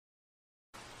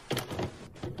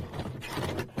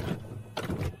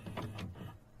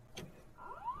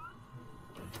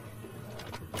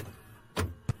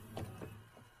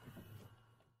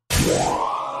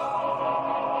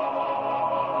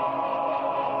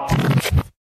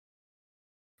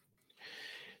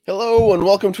Hello and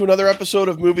welcome to another episode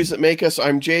of Movies That Make Us.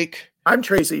 I'm Jake. I'm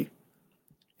Tracy.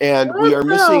 And we are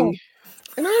missing...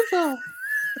 And I'm Val.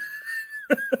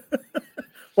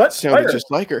 What? Sounded just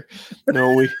like her.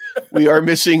 No, we are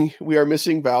missing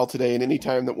Val today, and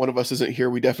anytime that one of us isn't here,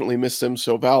 we definitely miss them.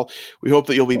 So Val, we hope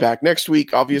that you'll be back next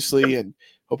week, obviously, and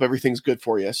hope everything's good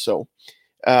for you. So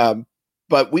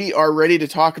but we are ready to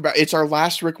talk about, it's our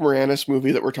last Rick Moranis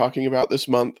movie that we're talking about this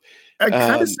month.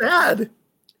 Kind of sad.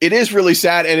 It is really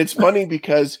sad, and it's funny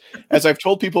because as I've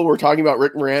told people we're talking about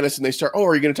Rick Moranis, and they start, "Oh,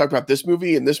 are you going to talk about this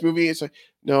movie and this movie?" It's like,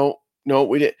 no,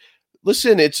 we didn't.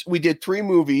 Listen, we did 3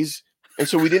 movies, and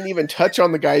so we didn't even touch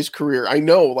on the guy's career. I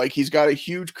know, like, he's got a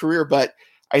huge career, but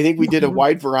I think we did a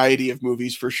wide variety of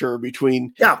movies for sure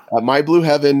between My Blue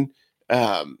Heaven,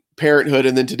 Parenthood,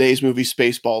 and then today's movie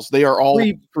Spaceballs. They are all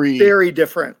three very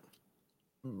different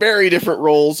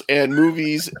roles and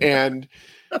movies, and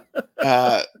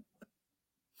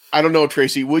I don't know,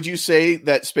 Tracy, would you say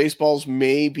that Spaceballs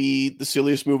may be the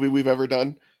silliest movie we've ever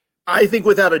done? I think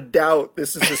without a doubt,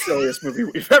 this is the silliest movie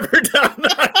we've ever done.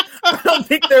 I don't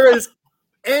think there is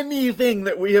anything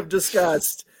that we have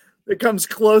discussed that comes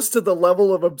close to the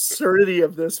level of absurdity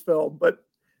of this film, but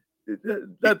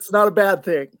that's not a bad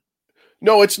thing.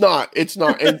 No, it's not. It's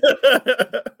not. And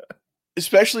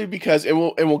especially because, and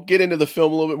we'll get into the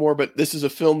film a little bit more, but this is a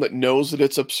film that knows that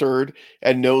it's absurd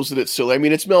and knows that it's silly. I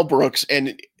mean, it's Mel Brooks,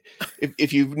 and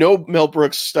if you know Mel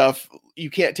Brooks stuff, you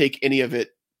can't take any of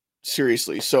it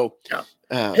seriously. So,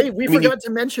 hey, we forgot to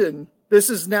mention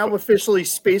this is now officially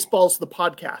Spaceballs the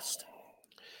podcast.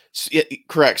 Yeah,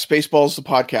 correct, Spaceballs the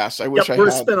podcast. I wish we're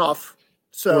a spinoff.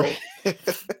 So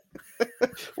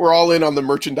we're all in on the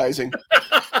merchandising.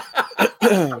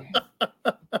 Well,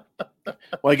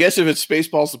 I guess if it's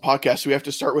Spaceballs the podcast, we have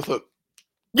to start with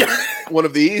one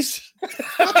of these.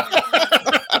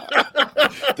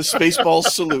 The Spaceballs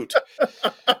salute.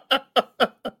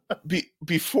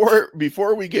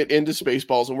 Before we get into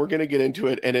Spaceballs, and we're going to get into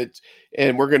it,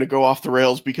 and we're going to go off the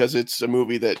rails because it's a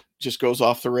movie that just goes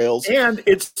off the rails, and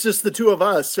it's just the two of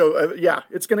us. So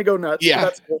it's going to go nuts. Yeah,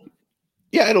 that's cool.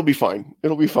 Yeah, it'll be fine.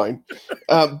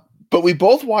 But we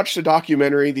both watched a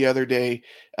documentary the other day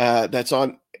that's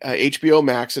on HBO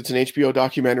Max. It's an HBO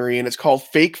documentary, and it's called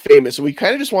Fake Famous. And we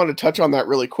kind of just wanted to touch on that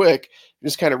really quick,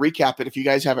 just kind of recap it. If you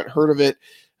guys haven't heard of it,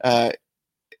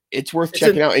 it's worth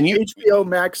checking out. And HBO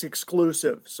Max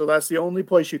exclusive, so that's the only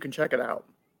place you can check it out.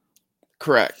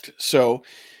 Correct. So,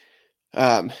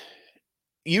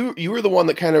 you were the one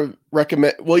that kind of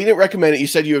recommend. Well, you didn't recommend it. You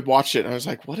said you had watched it, and I was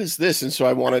like, "What is this?" And so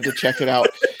I wanted to check it out.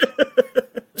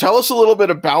 Tell us a little bit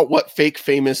about what Fake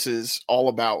Famous is all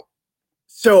about.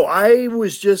 So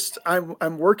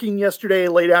I'm working yesterday,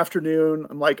 late afternoon.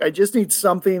 I'm like, I just need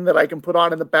something that I can put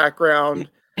on in the background.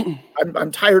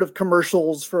 I'm tired of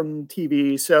commercials from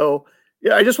TV. So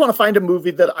yeah, I just want to find a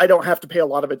movie that I don't have to pay a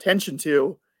lot of attention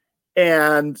to.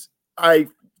 And I,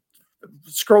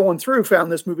 scrolling through,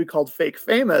 found this movie called Fake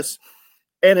Famous.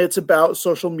 And it's about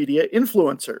social media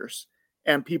influencers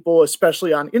and people,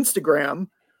 especially on Instagram,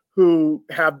 who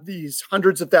have these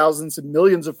hundreds of thousands and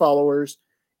millions of followers,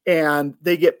 and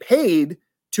they get paid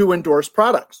to endorse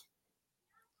products.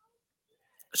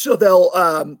 So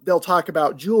they'll talk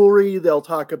about jewelry, they'll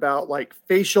talk about like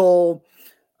facial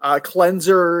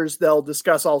cleansers, they'll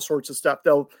discuss all sorts of stuff.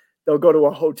 They'll go to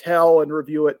a hotel and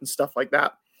review it and stuff like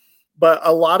that. But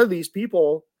a lot of these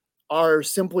people are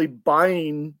simply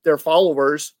buying their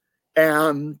followers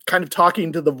and kind of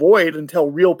talking to the void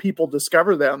until real people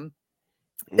discover them.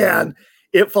 And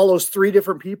it follows 3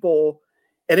 different people.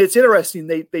 And it's interesting.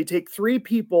 They take 3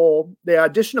 people, they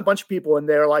audition a bunch of people, and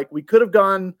they're like, we could have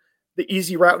gone the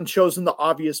easy route and chosen the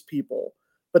obvious people.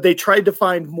 But they tried to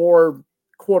find more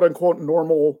quote unquote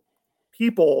normal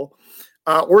people,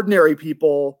 ordinary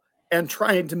people, and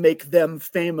trying to make them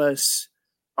famous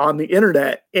on the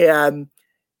internet. And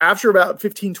after about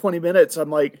 15, 20 minutes, I'm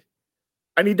like,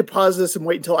 I need to pause this and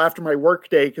wait until after my work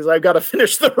day because I've got to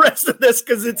finish the rest of this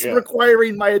because it's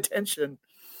requiring my attention.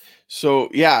 So,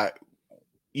 yeah,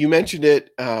 you mentioned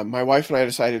it. My wife and I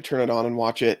decided to turn it on and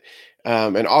watch it.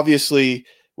 And obviously,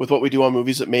 with what we do on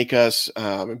Movies That Make Us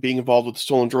and being involved with the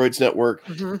Stolen Droids Network,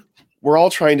 we're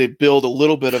all trying to build a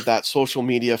little bit of that social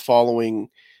media following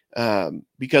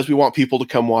because we want people to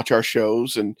come watch our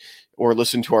shows or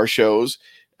listen to our shows.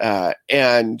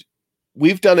 And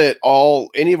we've done it all.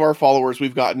 Any of our followers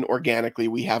we've gotten organically.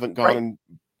 We haven't gone and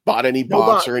bought any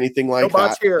bots or anything like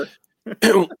that. Here.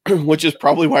 Which is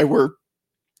probably why we're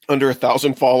under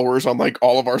 1,000 followers on like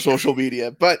all of our social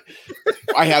media. But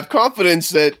I have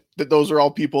confidence that those are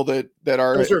all people that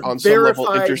are on some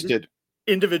level interested.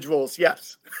 Individuals,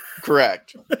 yes.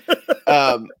 Correct.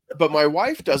 But my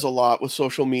wife does a lot with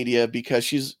social media because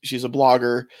she's a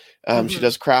blogger. She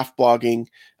does craft blogging.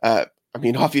 I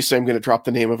mean, obviously, I'm going to drop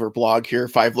the name of her blog here,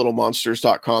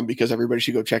 fivelittlemonsters.com, because everybody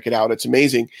should go check it out. It's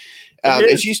amazing.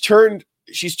 And she's turned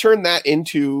that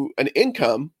into an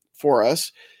income for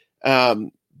us.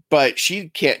 But she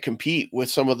can't compete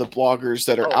with some of the bloggers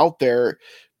that are out there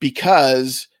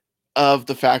because of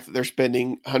the fact that they're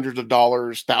spending hundreds of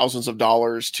dollars, thousands of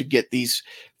dollars to get these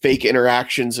fake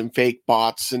interactions and fake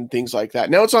bots and things like that.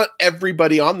 Now, it's not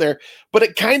everybody on there, but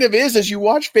it kind of is as you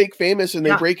watch Fake Famous and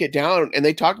they break it down and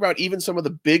they talk about even some of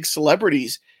the big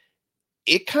celebrities.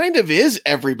 It kind of is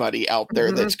everybody out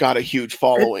there that's got a huge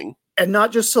following. And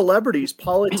not just celebrities,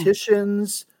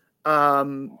 politicians,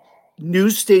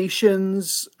 news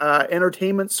stations,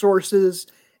 entertainment sources.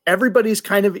 Everybody's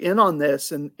kind of in on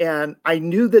this. And I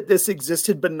knew that this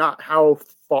existed, but not how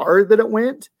far that it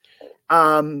went.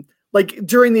 Like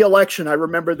during the election, I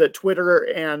remember that Twitter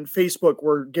and Facebook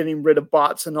were getting rid of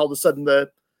bots, and all of a sudden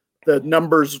the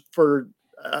numbers for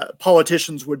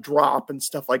politicians would drop and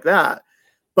stuff like that.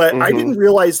 But I didn't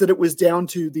realize that it was down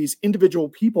to these individual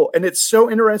people. And it's so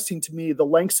interesting to me, the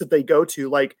lengths that they go to.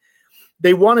 Like,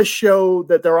 they want to show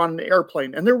that they're on an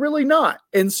airplane, and they're really not.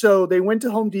 And so they went to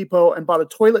Home Depot and bought a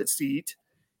toilet seat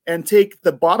and take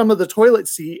the bottom of the toilet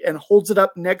seat and holds it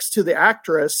up next to the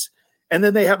actress. And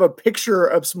then they have a picture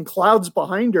of some clouds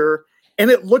behind her, and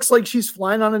it looks like she's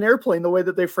flying on an airplane the way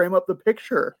that they frame up the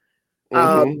picture.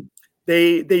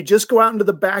 They just go out into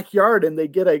the backyard and they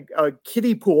get a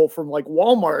kiddie pool from like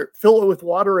Walmart, fill it with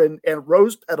water and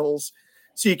rose petals,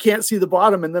 so you can't see the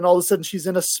bottom, and then all of a sudden she's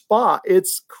in a spa.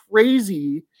 It's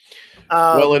crazy.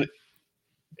 Go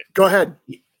ahead.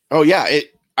 Oh yeah,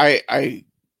 I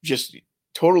just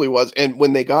totally was. And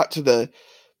when they got to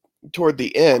toward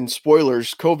the end,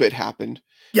 spoilers, COVID happened.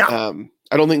 Yeah.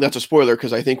 I don't think that's a spoiler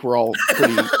because I think we're all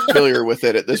pretty familiar with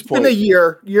it at this point. In a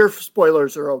year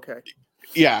spoilers are okay.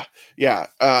 Yeah.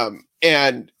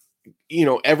 And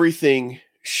everything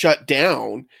shut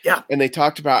down. Yeah. And they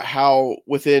talked about how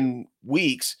within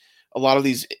weeks, a lot of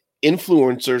these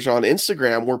influencers on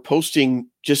Instagram were posting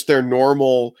just their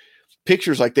normal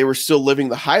pictures, like they were still living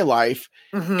the high life.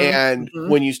 And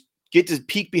when you get to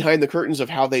peek behind the curtains of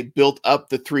how they built up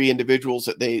the three individuals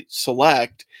that they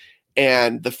select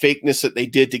and the fakeness that they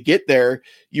did to get there,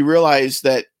 you realize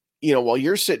that, while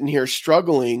you're sitting here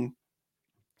struggling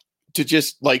to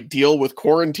just like deal with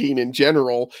quarantine in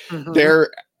general, they're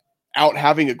out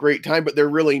having a great time, but they're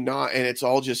really not. And it's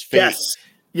all just fake.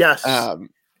 Yes. And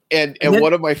then,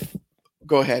 one of my,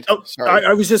 go ahead. Oh, sorry.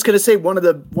 I was just going to say one of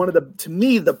the, to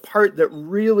me, the part that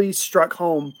really struck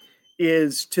home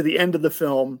is to the end of the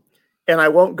film. And I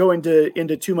won't go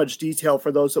into too much detail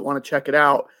for those that want to check it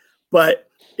out, but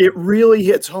it really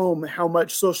hits home how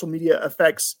much social media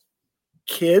affects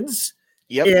kids.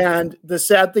 Yep. And the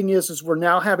sad thing is we're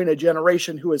now having a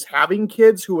generation who is having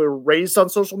kids who are raised on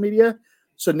social media.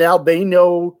 So now they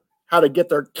know how to get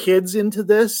their kids into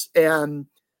this. And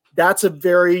that's a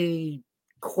very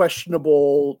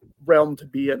questionable realm to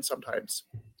be in sometimes.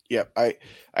 Yep. I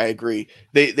agree.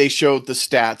 They showed the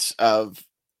stats of,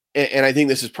 and I think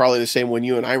this is probably the same when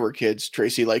you and I were kids,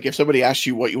 Tracy. Like if somebody asked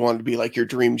you what you wanted to be like your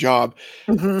dream job,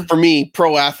 for me,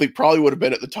 pro athlete probably would have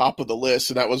been at the top of the list.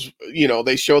 And that was,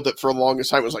 they showed that for the longest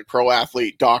time it was like pro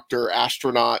athlete, doctor,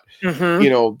 astronaut,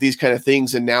 these kind of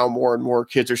things. And now more and more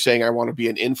kids are saying, I want to be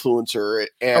an influencer.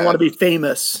 And I want to be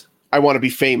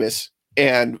famous.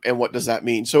 And what does that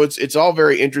mean? So it's all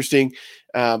very interesting.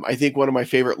 I think one of my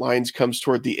favorite lines comes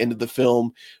toward the end of the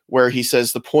film where he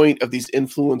says, the point of these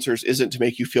influencers isn't to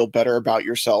make you feel better about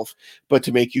yourself, but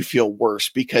to make you feel worse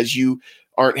because you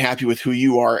aren't happy with who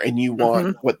you are and you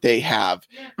want what they have.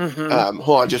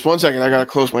 Hold on just one second. I got to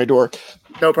close my door.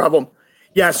 No problem.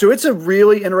 Yeah. So it's a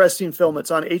really interesting film.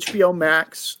 It's on HBO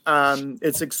Max.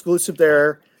 It's exclusive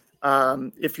there.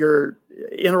 If you're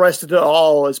interested at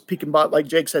all, as peeking, like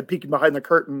Jake said, peeking behind the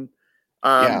curtain,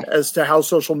 as to how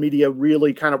social media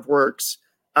really kind of works.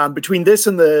 Between this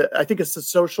and I think it's The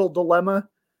Social Dilemma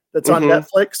that's on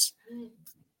Netflix.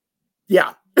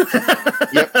 Yeah.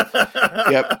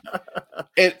 Yep.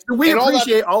 And we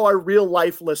appreciate all our real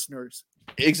life listeners.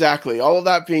 Exactly. All of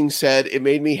that being said, it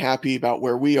made me happy about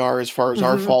where we are as far as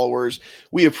our followers.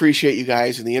 We appreciate you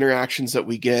guys and the interactions that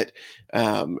we get.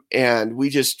 And we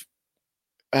just,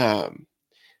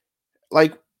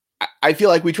 I feel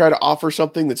like we try to offer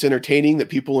something that's entertaining that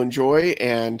people enjoy.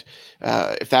 And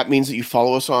if that means that you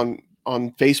follow us on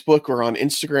Facebook or on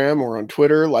Instagram or on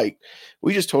Twitter,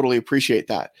 we just totally appreciate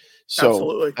that. So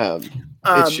absolutely.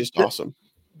 It's just awesome.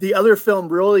 The other film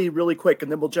really, really quick,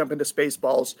 and then we'll jump into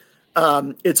Spaceballs.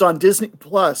 It's on Disney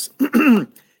Plus.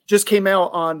 Just came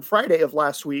out on Friday of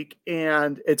last week,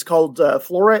 and it's called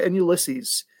Flora and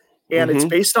Ulysses, and it's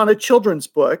based on a children's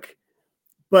book.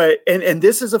 But and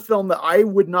this is a film that I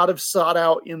would not have sought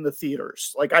out in the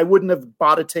theaters. Like, I wouldn't have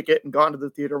bought a ticket and gone to the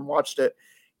theater and watched it.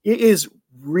 It is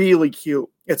really cute.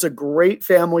 It's a great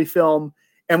family film.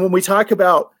 And when we talk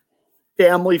about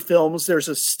family films, there's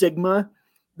a stigma.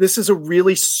 This is a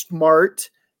really smart,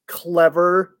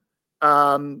 clever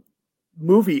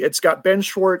movie. It's got Ben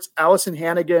Schwartz, Allison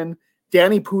Hannigan,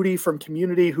 Danny Pudi from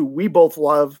Community, who we both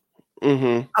love.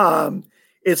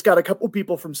 It's got a couple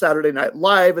people from Saturday Night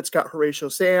Live. It's got Horatio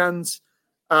Sands,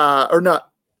 or not.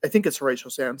 I think it's Horatio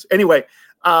Sands. Anyway,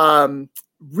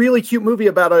 really cute movie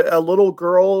about a little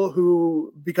girl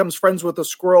who becomes friends with a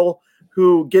squirrel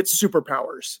who gets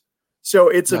superpowers. So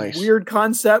it's a weird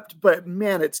concept, but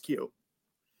man, it's cute.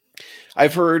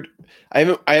 I've heard. I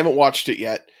haven't watched it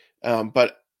yet,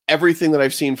 but everything that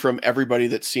I've seen from everybody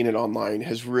that's seen it online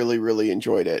has really, really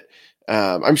enjoyed it.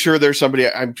 I'm sure there's somebody.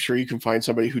 I'm sure you can find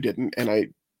somebody who didn't, and I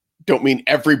don't mean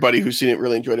everybody who's seen it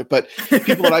really enjoyed it, but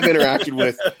people that I've interacted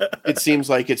with, it seems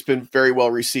like it's been very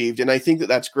well received, and I think that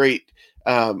that's great.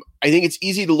 I think it's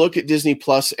easy to look at Disney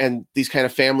Plus and these kind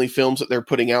of family films that they're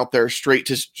putting out there straight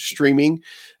to streaming,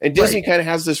 and Disney kind of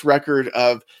has this record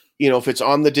of, if it's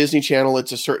on the Disney Channel,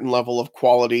 it's a certain level of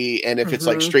quality, and if it's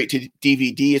like straight to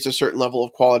DVD, it's a certain level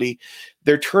of quality.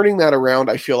 They're turning that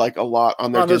around, I feel like, a lot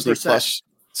on their 100%. Disney Plus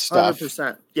stuff.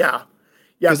 100%. Yeah.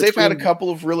 Because they've had a couple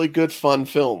of really good, fun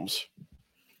films.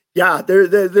 Yeah, there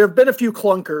have been a few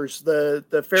clunkers.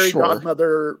 The Fairy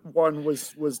Godmother one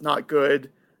was not good.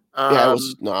 It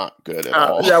was not good at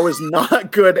all. That was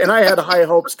not good, and I had high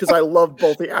hopes because I love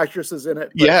both the actresses in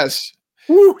it. But, yes.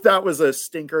 Whew, that was a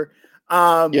stinker.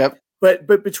 Yep. But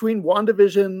between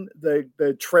WandaVision,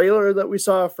 the trailer that we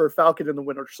saw for Falcon and the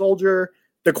Winter Soldier,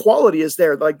 the quality is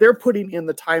there. Like, they're putting in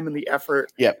the time and the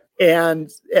effort. Yep. And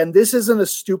this isn't a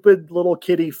stupid little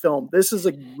kiddie film. This is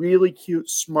a really cute,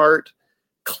 smart,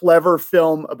 clever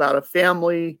film about a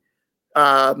family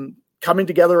coming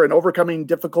together and overcoming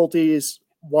difficulties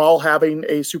while having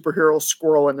a superhero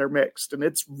squirrel in their mix. And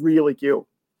it's really cute.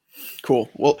 Cool.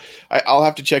 Well, I'll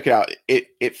have to check it out.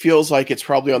 It feels like it's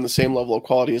probably on the same level of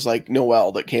quality as like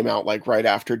Noelle that came out like right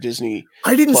after Disney.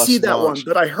 I didn't see that launched.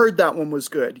 One, but I heard that one was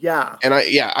good. Yeah. And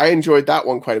I enjoyed that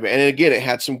one quite a bit. And again, it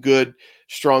had some good,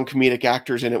 strong comedic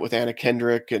actors in it with Anna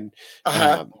Kendrick and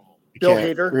Bill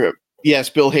Hader. Yes,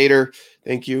 Bill Hader.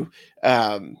 Thank you.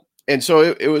 And so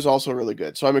it was also really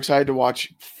good. So I'm excited to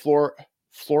watch Flora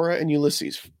and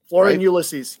Ulysses. Flora and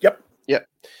Ulysses. Yep.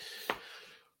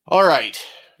 All right.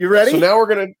 You ready? So now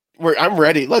I'm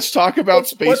ready. Let's talk about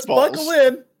Spaceballs. Let's buckle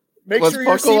in. Make sure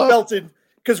you're seatbelted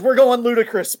because we're going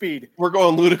ludicrous speed. We're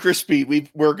going ludicrous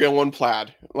speed. We're going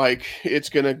plaid. Like, it's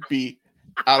going to be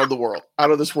out of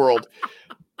this world.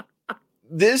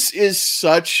 This is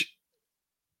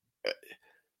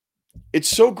it's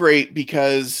so great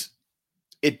because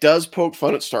it does poke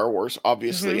fun at Star Wars,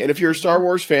 obviously. And if you're a Star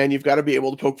Wars fan, you've got to be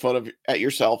able to poke fun at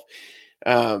yourself.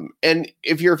 And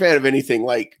if you're a fan of anything,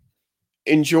 like,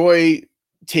 enjoy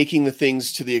taking the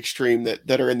things to the extreme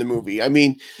that are in the movie. I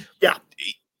mean,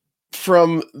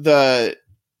 from the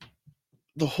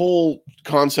whole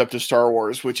concept of Star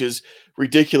Wars, which is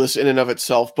ridiculous in and of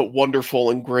itself, but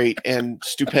wonderful and great and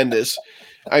stupendous.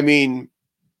 I mean,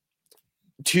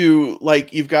 to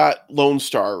like, you've got Lone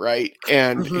Star, right?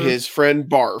 And his friend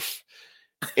Barf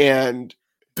and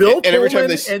Bill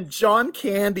Pullman and John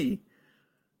Candy.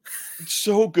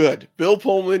 So good. Bill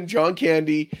Pullman, John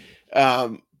Candy.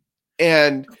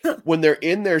 And when they're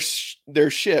in their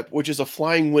ship, which is a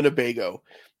flying Winnebago,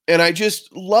 and I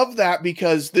just love that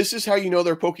because this is how you know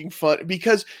they're poking fun.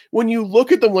 Because when you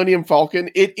look at the Millennium Falcon,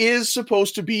 it is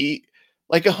supposed to be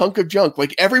like a hunk of junk.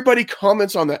 Like, everybody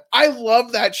comments on that. I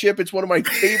love that ship. It's one of my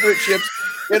favorite ships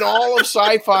in all of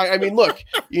sci-fi. I mean, look,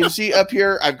 you can see up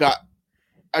here, I've got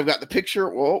the picture.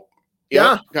 Whoa,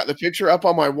 got the picture up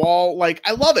on my wall. Like,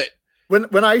 I love it.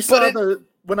 When I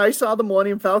saw the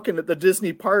Millennium Falcon at the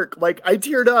Disney park, like, I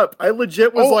teared up. I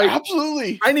legit was like,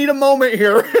 absolutely, I need a moment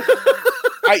here.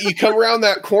 You come around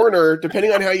that corner,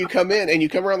 depending on how you come in, and you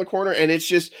come around the corner and it's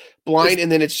just blind,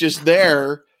 and then it's just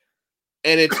there,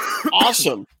 and it's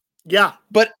awesome. Yeah.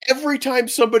 But every time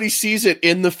somebody sees it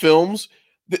in the films,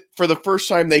 for the first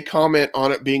time, they comment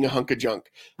on it being a hunk of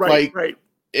junk. Right.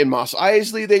 In Mos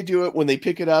Eisley, they do it when they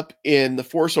pick it up in The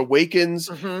Force Awakens.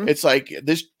 It's like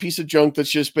this piece of junk that's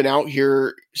just been out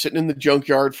here sitting in the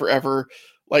junkyard forever,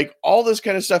 like all this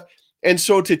kind of stuff. And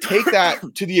so to take that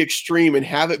to the extreme and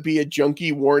have it be a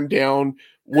junky, worn down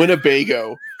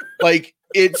Winnebago, like,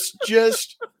 it's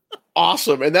just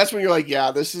awesome. And that's when you're like,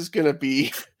 yeah, this is going to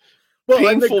be Well,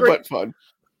 painful but fun.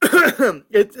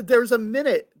 There's a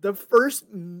minute. The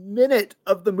first minute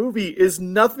of the movie is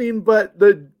nothing but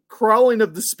the crawling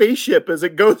of the spaceship as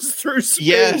it goes through space.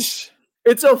 Yes.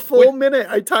 It's a full minute.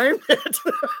 I timed it.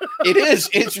 It is.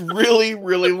 It's really,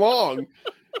 really long.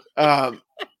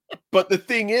 But the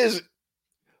thing is,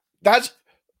 that's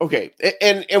okay.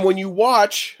 And when you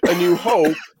watch A New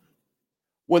Hope,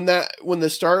 when the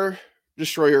Star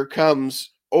Destroyer comes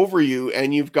over you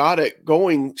and you've got it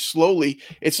going slowly,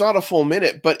 it's not a full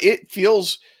minute, but it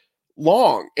feels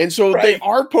long. And so They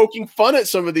are poking fun at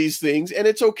some of these things, and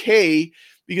it's okay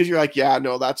because you're like, yeah,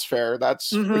 no, that's fair.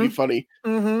 That's pretty funny.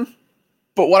 Mm-hmm.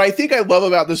 But what I think I love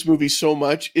about this movie so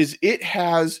much is it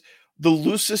has the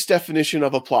loosest definition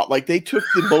of a plot. Like, they took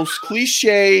the most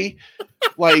cliche,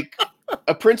 like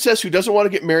a princess who doesn't want to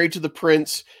get married to the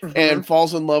prince and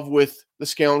falls in love with the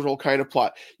scoundrel kind of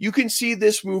plot. You can see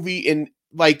this movie in,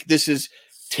 like, this is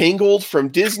Tangled from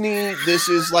Disney. This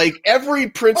is like every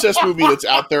princess movie that's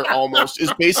out there almost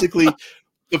is basically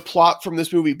the plot from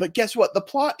this movie. But guess what? The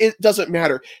plot, it doesn't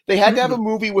matter. They had to have a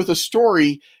movie with a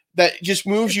story that just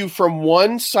moves you from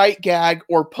one sight gag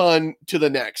or pun to the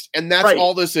next. And that's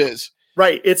all this is.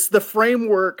 Right. It's the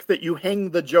framework that you hang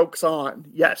the jokes on.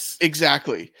 Yes.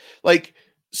 Exactly. Like,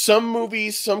 some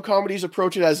movies, some comedies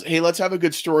approach it as, hey, let's have a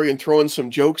good story and throw in some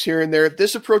jokes here and there.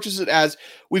 This approaches it as,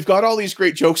 we've got all these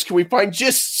great jokes. Can we find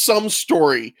just some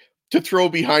story to throw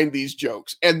behind these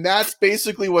jokes? And that's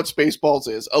basically what Spaceballs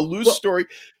is. A loose story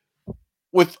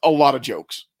with a lot of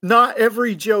jokes. Not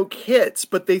every joke hits,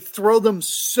 but they throw them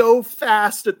so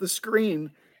fast at the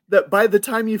screen that by the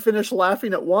time you finish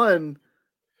laughing at one,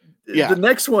 the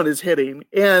next one is hitting.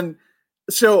 And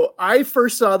so I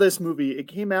first saw this movie. It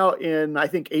came out in, I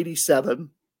think, 87.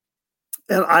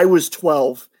 And I was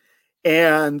 12.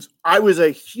 And I was a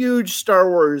huge Star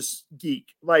Wars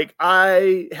geek. Like,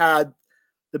 I had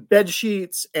the bed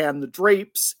sheets and the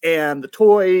drapes and the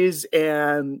toys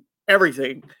and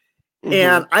everything.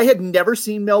 And I had never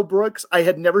seen Mel Brooks. I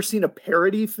had never seen a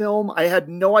parody film. I had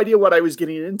no idea what I was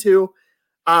getting into.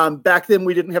 Back then,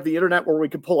 we didn't have the internet where we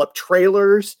could pull up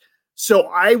trailers. So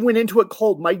I went into it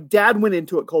cold. My dad went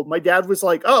into it cold. My dad was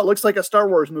like, oh, it looks like a Star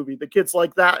Wars movie. The kids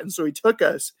like that. And so he took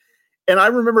us. And I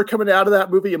remember coming out of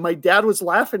that movie and my dad was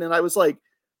laughing. And I was like,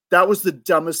 that was the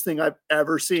dumbest thing I've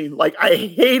ever seen. Like, I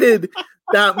hated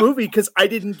that movie because I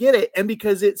didn't get it. And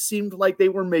because it seemed like they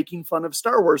were making fun of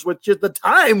Star Wars, which at the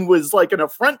time was like an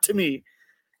affront to me.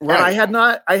 Right. And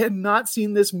I had not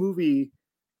seen this movie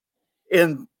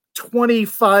in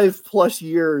 25 plus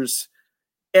years.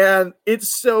 And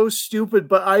it's so stupid,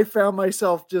 but I found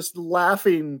myself just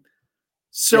laughing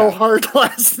so hard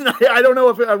last night. I don't know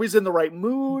if I was in the right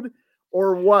mood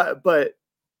or what, but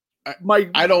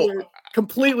I don't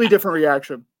completely different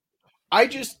reaction. I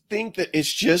just think that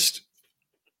it's just,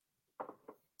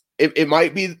 it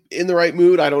might be in the right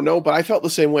mood. I don't know, but I felt the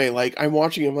same way. Like, I'm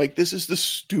watching him like, this is the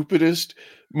stupidest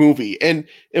movie. And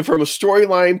from a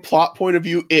storyline plot point of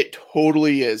view, it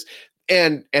totally is.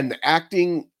 And the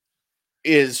acting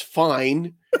is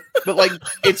fine, but like,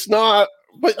 it's not,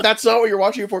 but that's not what you're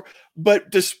watching it for.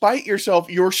 But despite yourself,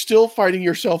 you're still finding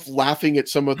yourself laughing at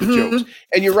some of the jokes.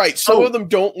 And you're right. Some of them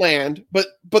don't land, but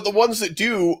the ones that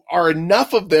do are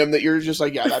enough of them that you're just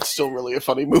like, yeah, that's still really a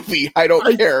funny movie. I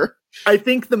don't care. I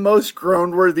think the most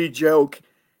groan-worthy joke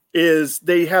is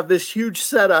they have this huge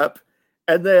setup,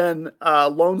 and then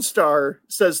Lone Star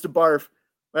says to Barf,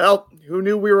 well, who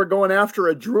knew we were going after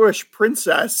a Druish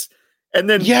princess? And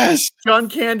then John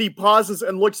Candy pauses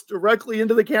and looks directly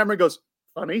into the camera and goes,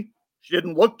 funny, she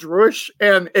didn't look Druish.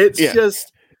 And it's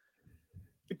just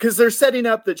because they're setting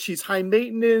up that she's high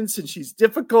maintenance and she's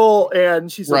difficult and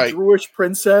she's a Druish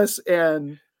princess.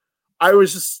 And I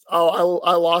was just, I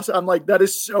lost it. I'm like, that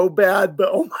is so bad, but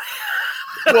oh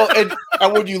my. Well,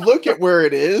 and when you look at where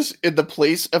it is in the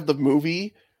place of the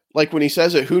movie, like when he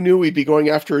says it, who knew we'd be going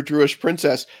after a Druish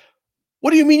princess?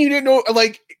 What do you mean you didn't know?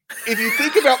 Like, if you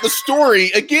think about the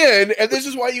story again, and this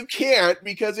is why you can't,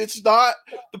 because it's not,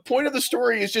 the point of the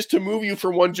story is just to move you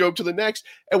from one joke to the next.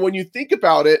 And when you think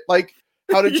about it, like,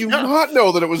 how did you not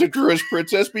know that it was a Druish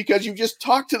princess? Because you just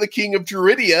talked to the king of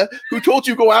Druidia who told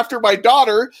you go after my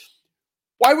daughter.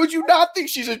 Why would you not think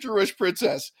she's a Druish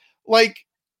princess? Like,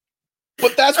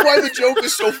 but that's why the joke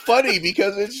is so funny,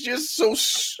 because it's just so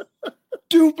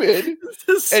stupid. And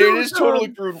it is totally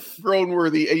grown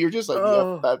worthy. And you're just like,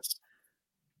 yeah, that's.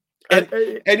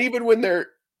 And even when they're,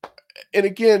 and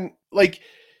again, like,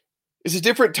 it's a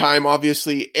different time,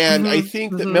 obviously. And I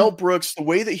think that Mel Brooks, the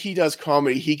way that he does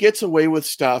comedy, he gets away with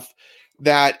stuff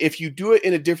that if you do it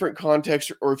in a different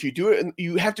context, or if you do it,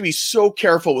 you have to be so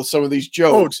careful with some of these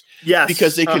jokes, yes,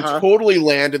 because they can totally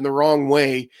land in the wrong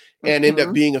way and end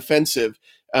up being offensive.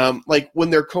 Like when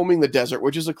they're combing the desert,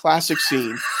 which is a classic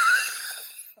scene.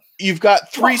 You've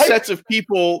got three sets of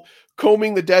people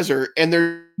combing the desert, and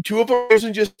they're two of them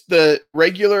using just the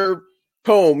regular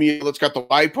comb. It's got the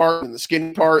wide part and the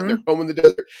skinny part, and they're combing the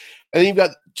desert. And then you've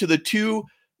got to the two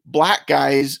black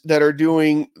guys that are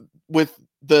doing with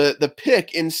the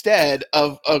pick instead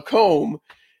of a comb,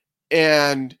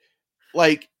 and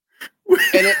like,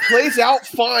 and it plays out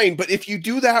fine. But if you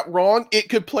do that wrong, it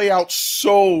could play out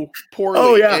so poorly.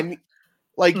 Oh yeah. And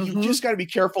like, you just got to be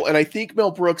careful. And I think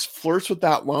Mel Brooks flirts with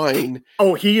that line.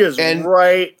 Oh, he is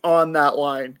right on that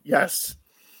line. Yes.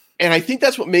 And I think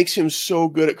that's what makes him so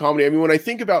good at comedy. I mean, when I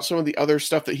think about some of the other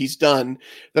stuff that he's done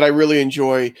that I really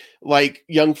enjoy, like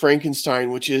Young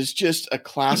Frankenstein, which is just a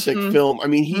classic film. I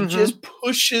mean, he just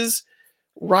pushes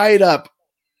right up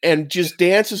and just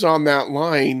dances on that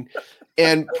line.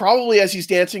 And probably as he's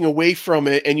dancing away from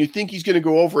it and you think he's going to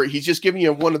go over it, he's just giving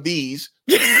you one of these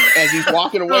as he's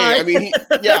walking away. I mean,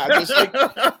 just like,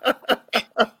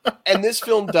 and this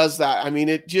film does that. I mean,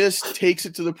 it just takes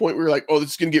it to the point where you're like, oh,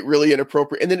 this is going to get really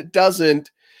inappropriate. And then it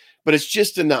doesn't, but it's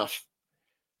just enough.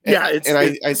 And,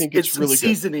 I think it's really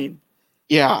seasoning.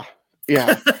 Good. Yeah.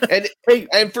 Yeah. And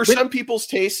and for some people's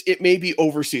taste, it may be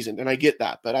over seasoned, and I get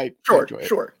that, but I enjoy it.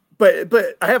 Sure.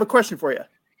 But I have a question for you.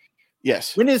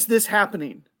 Yes. When is this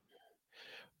happening?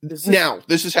 Now.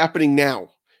 This is happening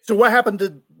now. So what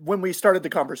happened when we started the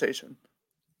conversation?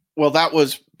 Well, that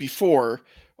was before.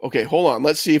 Okay, hold on.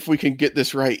 Let's see if we can get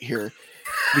this right here,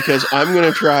 because I'm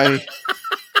going to try.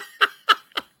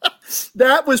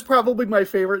 That was probably my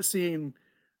favorite scene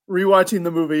rewatching the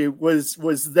movie was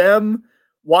them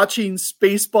watching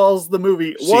Spaceballs, the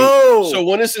movie. Whoa! So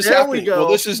when is this happening? Well,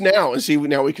 this is now. And see,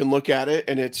 now we can look at it,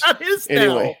 and it's that is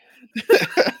anyway.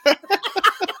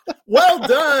 Well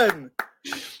done.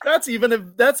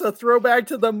 That's a throwback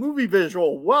to the movie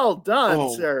visual. Well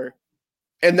done, sir.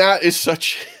 And that is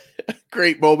such a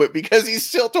great moment, because he's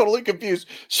still totally confused.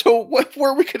 So what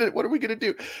are we gonna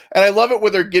do? And I love it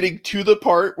when they're getting to the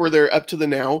part where they're up to the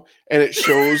now, and it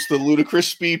shows the ludicrous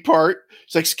speed part.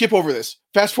 It's like, skip over this,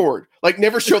 fast forward, like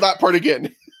never show that part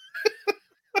again.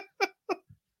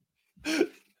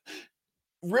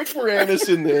 Rick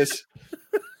Moranis in this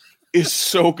is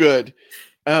so good.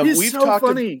 He's so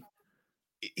funny.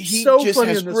 He just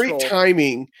has great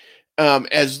timing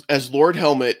as Lord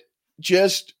Helmet,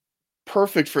 just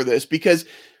perfect for this, because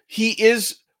he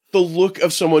is the look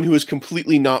of someone who is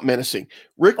completely not menacing.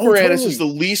 Rick Moranis is the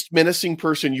least menacing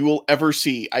person you will ever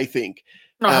see, I think.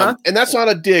 And that's not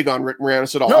a dig on Rick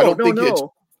Moranis at all. I don't think it's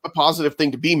a positive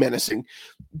thing to be menacing,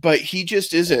 but he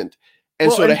just isn't.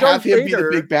 And so to have him be the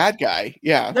big bad guy.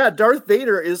 Yeah. Yeah. Darth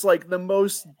Vader is like the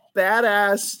most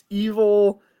badass,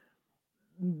 evil,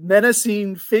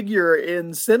 menacing figure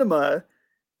in cinema.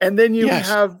 And then you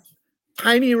have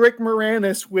tiny Rick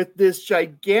Moranis with this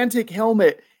gigantic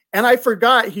helmet. And I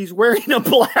forgot he's wearing a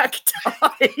black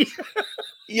tie.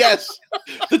 Yes.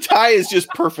 The tie is just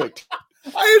perfect.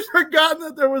 I had forgotten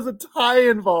that there was a tie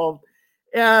involved.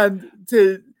 And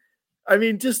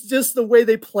just the way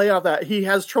they play off that, he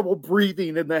has trouble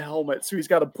breathing in the helmet, so he's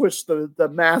got to push the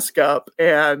mask up.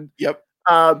 And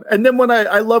and then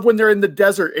I love when they're in the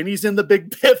desert and he's in the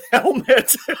big pith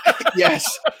helmet.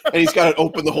 Yes, and he's got it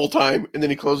open the whole time, and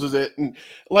then he closes it. And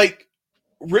like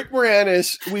Rick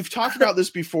Moranis, we've talked about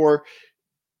this before.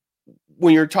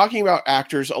 When you're talking about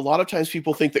actors, a lot of times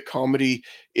people think that comedy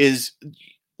is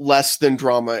less than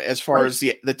drama as far as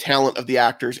the talent of the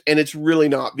actors. And it's really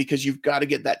not, because you've got to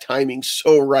get that timing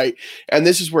so right. And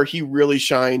this is where he really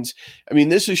shines. I mean,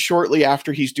 this is shortly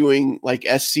after he's doing like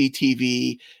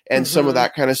SCTV and some of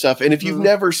that kind of stuff. And if you've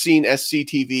never seen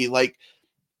SCTV, like,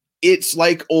 it's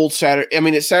like old Saturday. I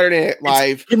mean, it's Saturday Night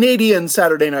Live. It's Canadian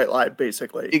Saturday Night Live,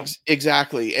 basically.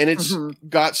 Exactly. And it's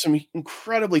got some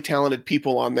incredibly talented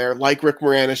people on there, like Rick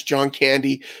Moranis. John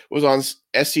Candy was on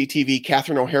SCTV.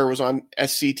 Catherine O'Hara was on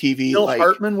SCTV. Bill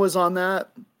Hartman was on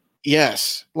that.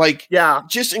 Yes.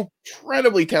 Just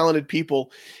incredibly talented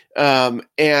people.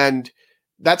 And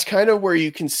that's kind of where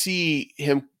you can see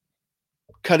him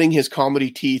cutting his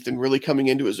comedy teeth and really coming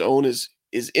into his own is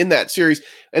in that series.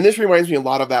 And this reminds me a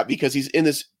lot of that, because he's in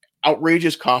this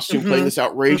outrageous costume playing this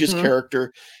outrageous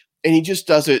character, and he just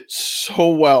does it so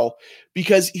well,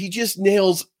 because he just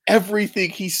nails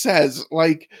everything he says.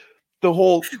 Like the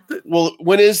whole, well,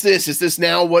 when is this? Is this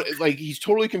now? What? Like, he's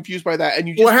totally confused by that. And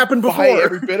you just what happened before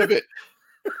every bit of it.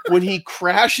 When he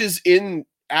crashes in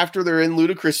after they're in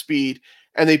ludicrous speed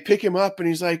and they pick him up, and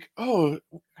he's like, oh,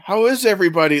 how is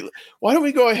everybody? Why don't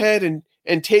we go ahead and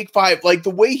and Take Five. Like the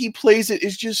way he plays it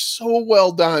is just so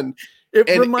well done. It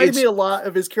And reminded me a lot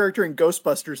of his character in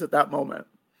Ghostbusters at that moment.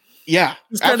 Yeah,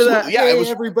 it's kind of that. Hey,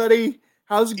 everybody,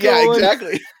 how's it going? Yeah,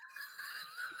 exactly.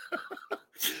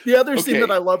 The other scene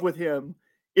that I love with him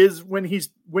is when he's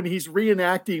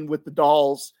reenacting with the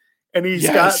dolls, and he's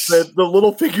got the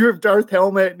little figure of Darth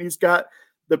Helmet, and he's got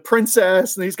the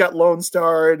princess, and he's got Lone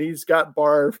Star, and he's got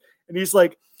Barf, and he's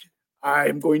like,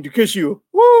 I'm going to kiss you.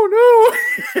 Oh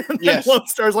no. And then Lone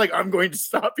Star's like, I'm going to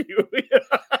stop you.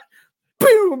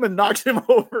 Boom, and knocks him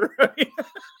over.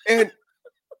 And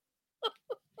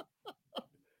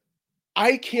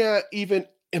I can't even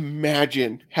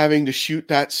imagine having to shoot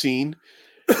that scene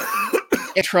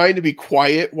and trying to be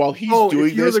quiet while he's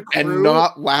doing this and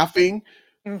not laughing.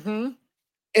 Mm-hmm.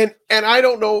 And I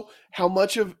don't know how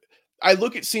much of, I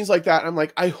look at scenes like that, I'm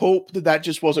like, I hope that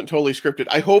just wasn't totally scripted.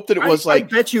 I hope that it was like, I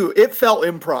bet you it felt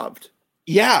improv.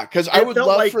 Yeah, because I would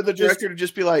love for the director to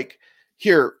just be like,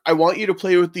 here, I want you to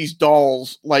play with these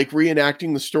dolls, like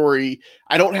reenacting the story.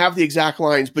 I don't have the exact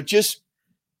lines, but just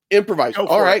improvise.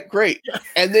 All right, great. Yeah.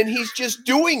 And then he's just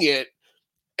doing it,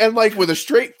 and like with a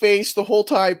straight face the whole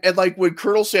time. And like when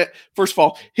first of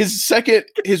all,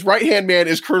 his right hand man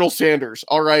is Colonel Sanders.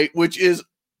 All right, which is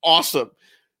awesome.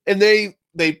 And they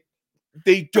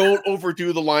don't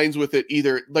overdo the lines with it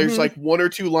either. There's like one or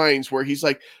two lines where he's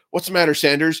like, "What's the matter,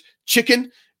 Sanders?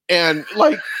 Chicken?" And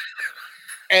like,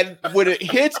 and when it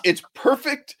hits, it's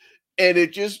perfect. And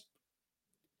it just,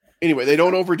 anyway, they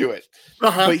don't overdo it.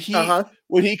 But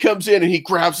when he comes in and he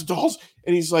grabs the dolls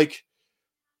and he's like,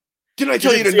 "Didn't I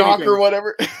tell you to knock or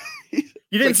whatever?"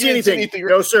 You didn't see anything.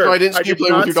 No, sir. No, I didn't see you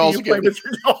play with your dolls again.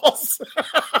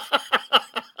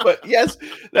 But yes,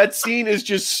 that scene is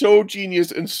just so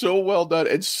genius and so well done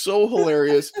and so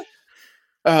hilarious.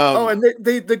 And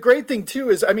the great thing too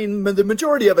is, I mean, the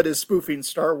majority of it is spoofing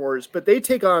Star Wars, but they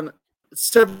take on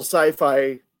several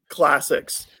sci-fi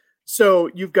classics.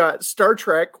 So you've got Star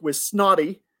Trek with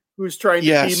Snotty, who's trying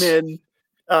to beam in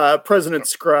President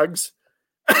Scruggs.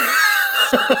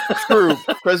 True,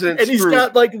 President, and he's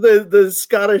got like the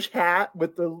Scottish hat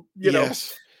with the know.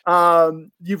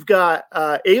 You've got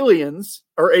Aliens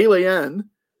or Alien,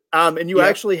 and you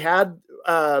actually had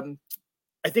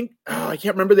I think I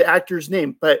can't remember the actor's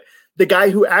name, but the guy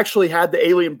who actually had the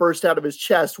alien burst out of his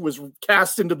chest was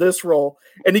cast into this role,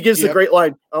 and he gives the great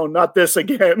line, "Oh, not this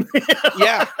again."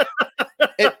 Yeah,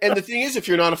 and the thing is, if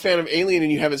you're not a fan of Alien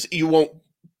and you won't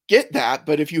get that,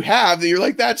 but if you have, then you're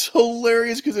like, that's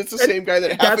hilarious because it's the same guy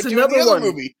that happened to in the other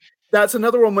movie. That's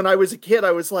another one. When I was a kid,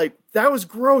 I was like, that was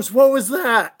gross. What was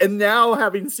that? And now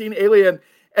having seen Alien,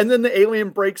 and then the alien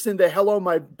breaks into "Hello,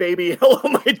 my baby. Hello,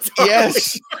 my darling."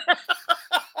 Yes.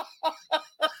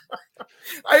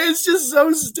 It's just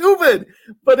so stupid,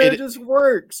 but it just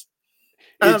works.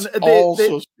 It's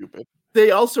so stupid.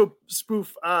 They also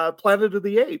spoof Planet of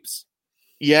the Apes.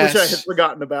 Yes. Which I had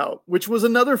forgotten about, which was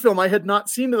another film I had not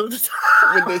seen at the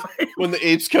time. When the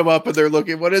apes come up and they're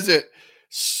looking, what is it?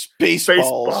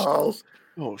 Spaceballs.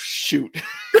 Oh, shoot.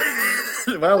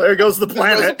 Well, there goes the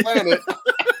planet.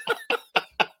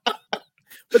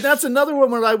 But that's another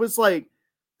one where I was like,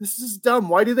 this is dumb.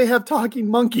 Why do they have talking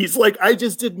monkeys? Like, I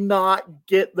just did not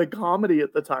get the comedy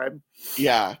at the time.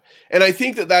 Yeah. And I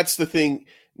think that's the thing.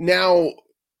 Now,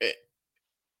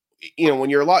 when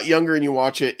you're a lot younger and you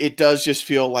watch it, it does just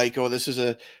feel like, oh, this is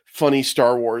a funny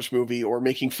Star Wars movie or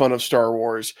making fun of Star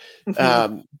Wars.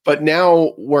 But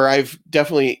now where I've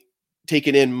definitely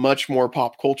taken in much more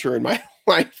pop culture in my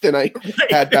life than I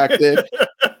had back then,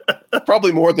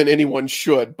 probably more than anyone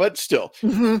should, but still.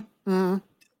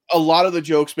 A lot of the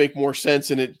jokes make more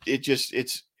sense, and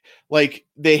it's like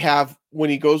they have, when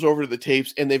he goes over to the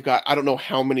tapes and they've got, I don't know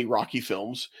how many Rocky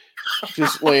films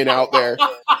just laying out there.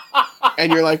 And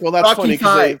you're like, well, that's Rocky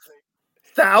funny.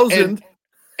 5,000.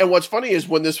 And what's funny is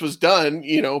when this was done,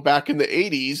 back in the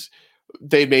 80s,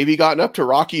 they'd maybe gotten up to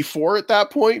Rocky 4 at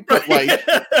that point. But like,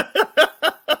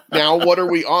 now what are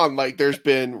we on? Like, there's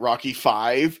been Rocky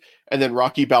 5 and then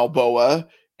Rocky Balboa,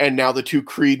 and now the 2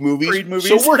 Creed movies.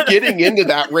 So we're getting into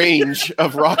that range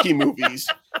of Rocky movies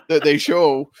that they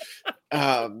show.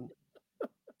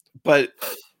 But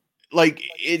like,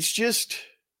 it's just,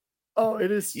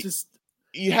 it is just,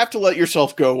 you have to let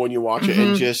yourself go when you watch it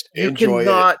and just enjoy it. You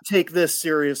cannot take this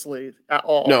seriously at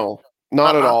all. No,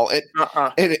 not at all.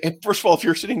 And first of all, if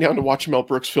you're sitting down to watch a Mel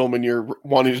Brooks film and you're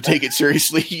wanting to take it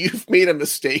seriously, you've made a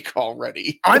mistake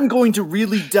already. I'm going to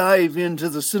really dive into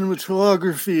the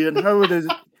cinematography and how it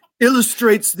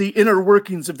illustrates the inner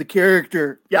workings of the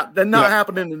character. Yeah, that's not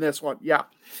happening in this one. Yeah.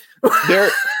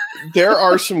 There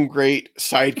are some great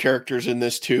side characters in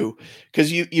this too,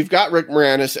 because you've got Rick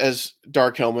Moranis as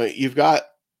Dark Helmet. You've got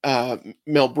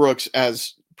Mel Brooks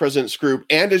as President Scrooge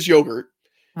and as Yogurt.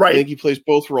 Right. I think he plays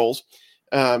both roles.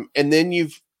 And then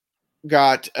you've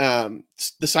got the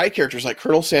side characters like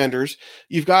Colonel Sanders.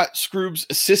 You've got Scrooge's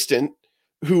assistant,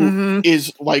 who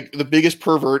is like the biggest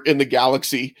pervert in the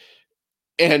galaxy.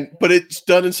 But it's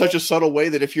done in such a subtle way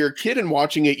that if you're a kid and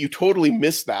watching it, you totally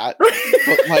miss that.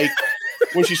 But like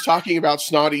when she's talking about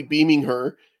Snotty beaming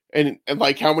her and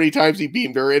like how many times he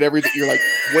beamed her and everything, you're like,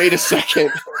 wait a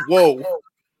second, whoa.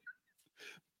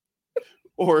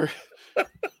 Or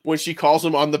when she calls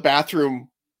him on the bathroom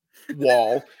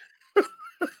wall.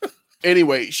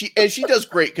 Anyway, she does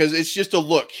great because it's just a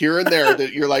look here and there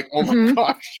that you're like, oh my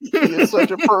gosh, he is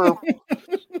such a perv.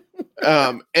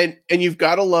 And you've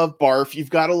got to love Barf. You've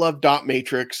got to love Dot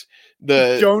Matrix.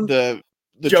 Joan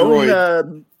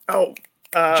droid.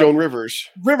 Joan Rivers.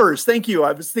 Rivers, thank you.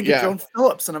 I was thinking Joan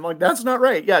Phillips, and I'm like, that's not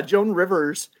right. Yeah, Joan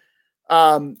Rivers.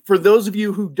 For those of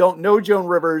you who don't know Joan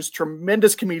Rivers,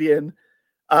 tremendous comedian.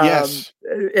 Yes,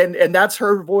 and that's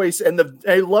her voice. And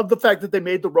I love the fact that they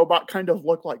made the robot kind of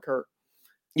look like her.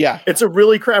 Yeah, it's a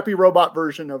really crappy robot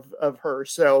version of her.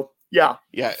 So yeah,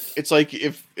 it's like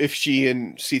if she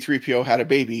and C-3PO had a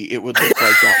baby, it would look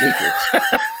like Dot Matrix.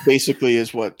 Basically,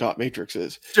 is what Dot Matrix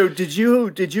is. So did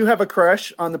you have a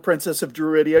crush on the Princess of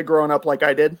Druidia growing up like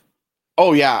I did?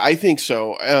 Oh yeah, I think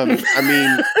so. I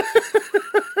mean,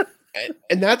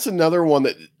 and that's another one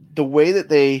that the way that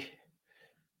they.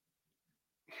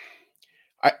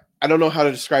 I don't know how to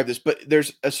describe this, but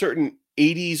there's a certain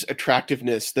 80s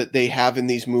attractiveness that they have in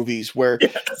these movies where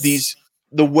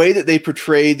the way that they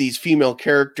portray these female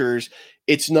characters,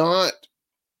 it's not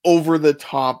over the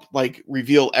top, like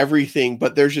reveal everything,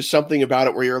 but there's just something about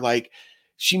it where you're like,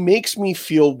 she makes me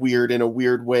feel weird in a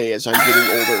weird way as I'm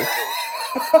getting older.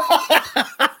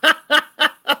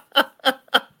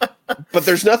 But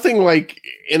there's nothing like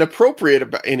inappropriate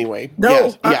about anyway.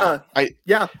 No, I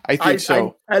think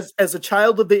so. As a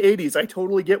child of the 80s, I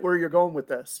totally get where you're going with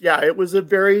this. Yeah, it was a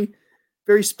very,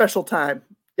 very special time.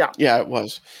 Yeah. Yeah, it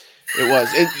was.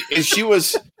 And she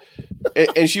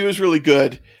was really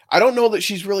good. I don't know that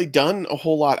she's really done a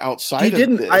whole lot outside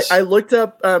of this. I looked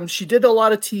up, she did a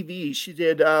lot of TV. She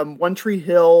did One Tree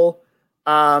Hill.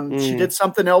 She did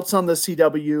something else on the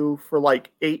CW for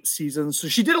like 8 seasons. So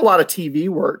she did a lot of TV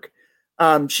work.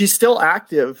 She's still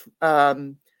active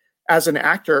as an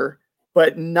actor,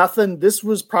 but nothing. This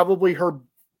was probably her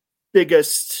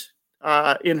biggest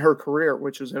in her career,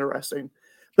 which is interesting.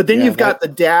 But then you've got the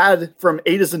dad from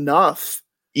 8 is Enough.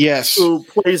 Yes. Who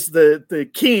plays the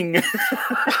king.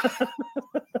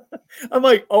 I'm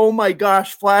like, oh my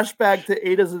gosh, flashback to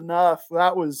 8 is Enough.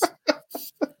 That was,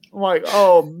 I'm like,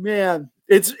 oh man.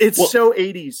 It's so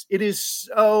 80s. It is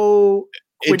so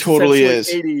it totally is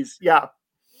 80s. Yeah.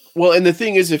 Well, and the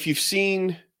thing is, if you've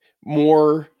seen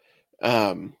more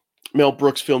Mel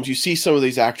Brooks films, you see some of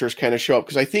these actors kind of show up.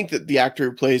 Because I think that the actor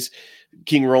who plays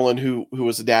King Roland, who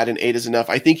was the dad in 8 is Enough,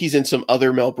 I think he's in some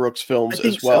other Mel Brooks films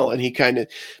as well. So. And he kind of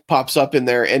pops up in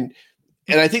there. And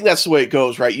I think that's the way it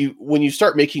goes, right? When you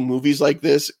start making movies like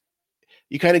this,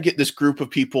 you kind of get this group of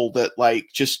people that like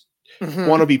just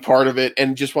want to be part of it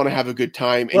and just want to have a good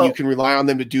time. And you can rely on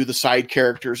them to do the side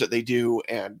characters that they do.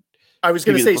 And I was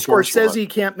going to say Scorsese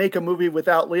can't make a movie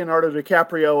without Leonardo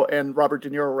DiCaprio and Robert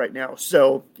De Niro right now.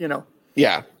 So, you know.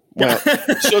 Yeah. Well,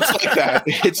 so it's like that.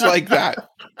 It's like that.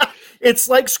 It's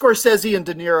like Scorsese and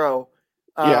De Niro.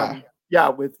 Yeah,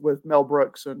 with Mel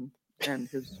Brooks and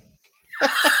his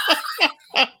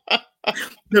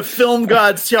the film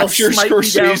gods shall smite me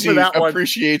down for that one.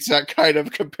 Appreciates that kind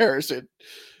of comparison.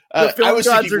 The film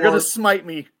gods are going to smite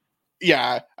me.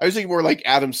 Yeah, I was thinking more like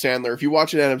Adam Sandler. If you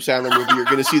watch an Adam Sandler movie, you're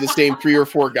going to see the same 3 or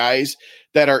 4 guys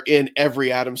that are in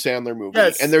every Adam Sandler movie.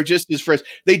 Yes. And they're just his friends.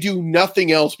 They do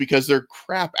nothing else because they're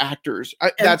crap actors.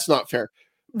 That's not fair.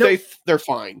 No, they're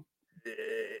fine.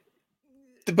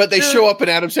 But they show up in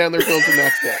Adam Sandler films and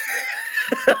that's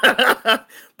it.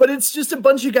 But it's just a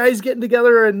bunch of guys getting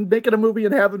together and making a movie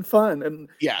and having fun. And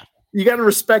yeah, you got to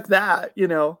respect that, you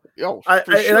know. Oh,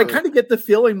 and I kind of get the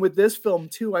feeling with this film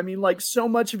too. I mean, like so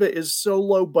much of it is so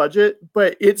low budget,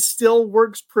 but it still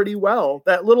works pretty well.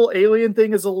 That little alien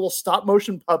thing is a little stop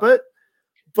motion puppet,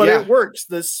 but it works.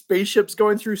 The spaceships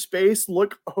going through space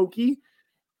look hokey,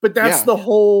 but that's the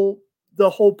whole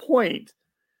point.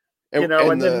 And, you know,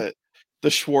 and then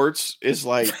the Schwartz is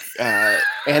like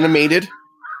animated,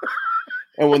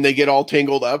 and when they get all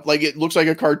tangled up, like it looks like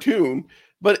a cartoon.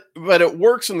 But it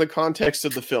works in the context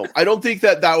of the film. I don't think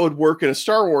that would work in a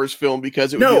Star Wars film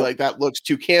because it would be like, that looks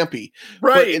too campy.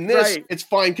 Right. But in this, it's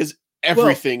fine because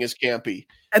everything is campy.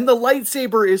 And the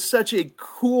lightsaber is such a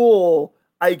cool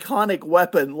iconic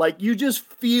weapon. Like, you just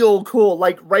feel cool.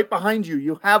 Like, right behind you,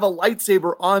 you have a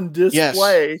lightsaber on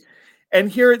display. Yes. And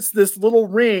here it's this little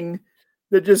ring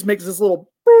that just makes this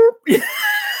little boop.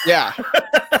 Yeah.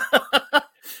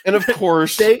 And of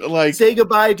course, say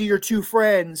goodbye to your two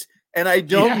friends. And I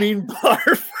don't mean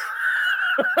barf.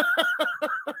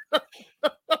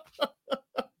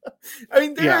 I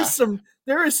mean, there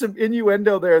is some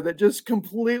innuendo there that just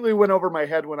completely went over my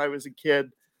head when I was a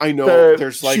kid. I know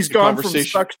there's like she's gone from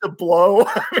suck to blow.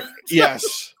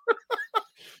 Yes.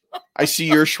 I see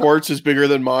your Schwartz is bigger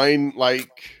than mine. Like,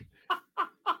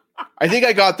 I think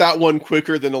I got that one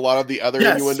quicker than a lot of the other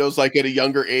innuendos, like at a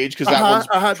younger age, because that one's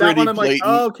pretty that one I'm blatant. Like,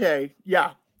 oh, okay,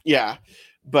 yeah,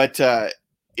 but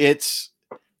it's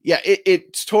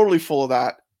totally full of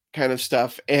that kind of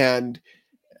stuff, and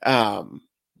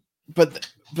but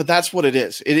that's what it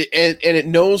is. And it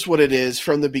knows what it is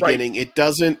from the beginning. Right. It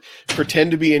doesn't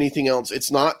pretend to be anything else. It's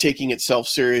not taking itself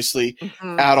seriously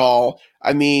at all.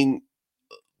 I mean,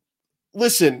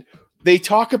 listen, they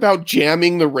talk about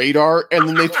jamming the radar and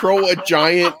then they throw a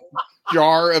giant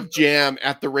jar of jam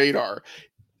at the radar.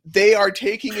 They are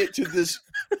taking it to this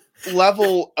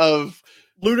level of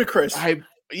ludicrous.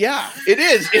 Yeah, it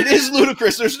is. It is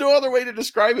ludicrous. There's no other way to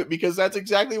describe it because that's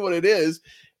exactly what it is.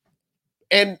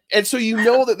 And so you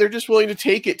know that they're just willing to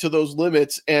take it to those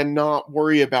limits and not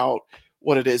worry about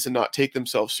what it is and not take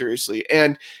themselves seriously.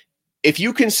 And if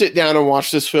you can sit down and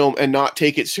watch this film and not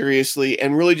take it seriously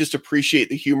and really just appreciate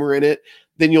the humor in it,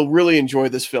 then you'll really enjoy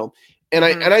this film. And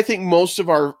I think most of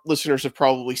our listeners have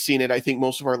probably seen it. I think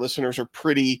most of our listeners are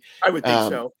pretty, I would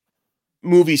think so,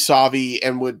 movie savvy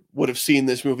and would have seen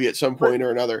this movie at some point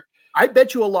or another. I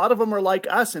bet you a lot of them are like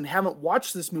us and haven't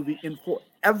watched this movie in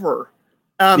forever.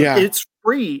 It's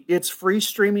free. It's free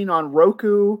streaming on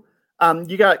Roku.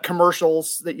 You got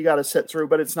commercials that you got to sit through,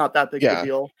 but it's not that big of a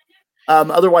deal.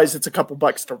 Otherwise, it's a couple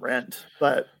bucks to rent.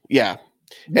 But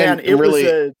man, it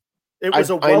was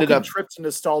a welcome trip to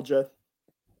nostalgia.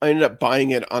 I ended up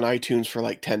buying it on iTunes for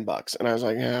like $10, and I was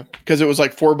like, because it was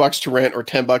like $4 to rent or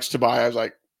 $10 to buy. I was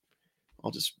like,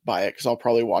 I'll just buy it because I'll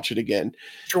probably watch it again.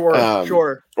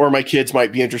 Sure. Or my kids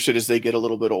might be interested as they get a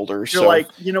little bit older. You're like,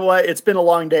 you know what? It's been a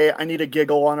long day. I need a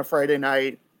giggle on a Friday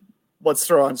night. Let's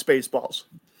throw on Spaceballs.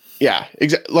 Yeah,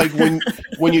 exactly. Like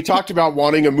when you talked about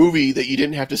wanting a movie that you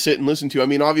didn't have to sit and listen to. I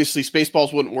mean, obviously,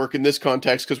 Spaceballs wouldn't work in this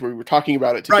context because we were talking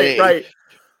about it today. Right.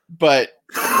 But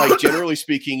like generally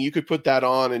speaking, you could put that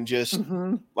on and just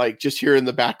just hear in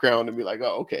the background and be like,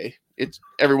 oh, okay. It's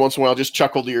every once in a while just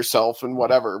chuckle to yourself and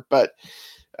whatever. But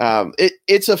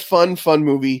it's a fun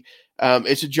movie.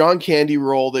 It's a John Candy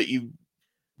role that you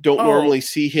don't normally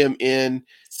see him in.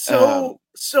 So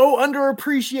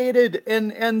underappreciated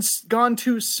and gone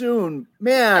too soon,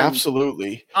 man.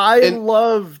 Absolutely. I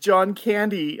love John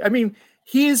Candy. I mean,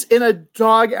 he's in a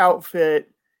dog outfit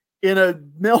in a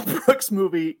Mel Brooks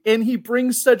movie, and he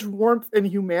brings such warmth and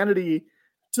humanity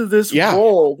to this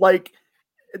role. Like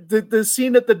the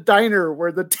scene at the diner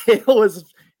where the tail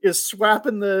is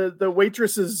swapping the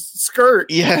waitress's skirt.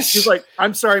 Yes. She's like,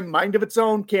 I'm sorry, mind of its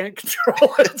own, can't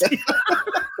control it.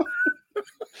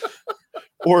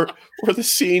 Or the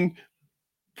scene,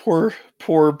 poor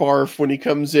Barf, when he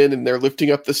comes in and they're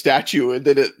lifting up the statue and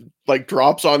then it like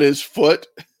drops on his foot,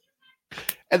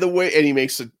 and he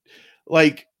makes it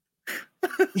like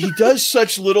he does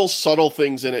such little subtle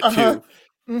things in it too.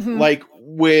 Like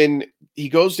when he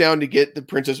goes down to get the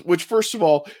princess, which first of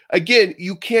all, again,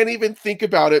 you can't even think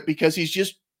about it because he's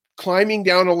just climbing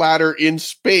down a ladder in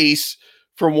space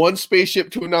from one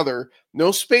spaceship to another.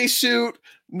 No spacesuit,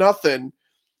 nothing.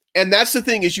 And that's the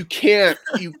thing is you can't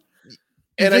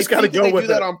and I think they do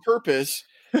that on purpose.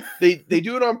 They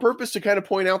do it on purpose to kind of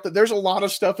point out that there's a lot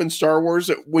of stuff in Star Wars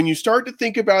that when you start to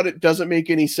think about it doesn't make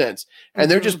any sense. And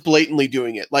they're just blatantly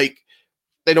doing it. Like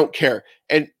they don't care.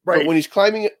 And but when he's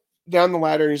climbing down the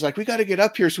ladder and he's like, we got to get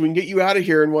up here so we can get you out of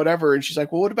here and whatever. And she's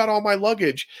like, well, what about all my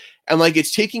luggage? And like,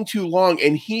 it's taking too long.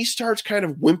 And he starts kind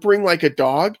of whimpering like a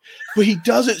dog, but he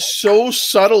does it so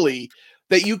subtly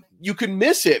that you can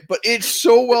miss it, but it's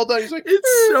so well done. He's like,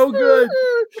 it's so good.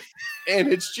 And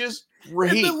it's just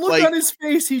great. And the look on his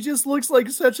face, he just looks like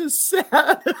such a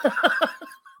sad,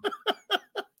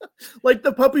 like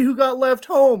the puppy who got left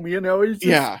home, you know? He's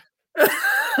just...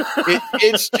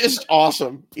 it's just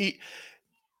awesome.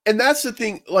 And that's the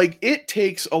thing, like it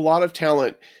takes a lot of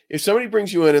talent. If somebody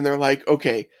brings you in and they're like,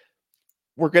 okay,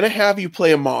 we're going to have you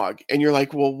play a Mog. And you're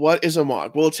like, well, what is a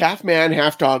Mog? Well, it's half man,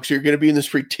 half dog. So you're going to be in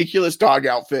this ridiculous dog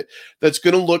outfit that's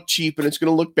going to look cheap and it's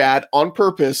going to look bad on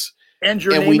purpose. And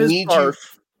your name is Barf.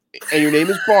 And your name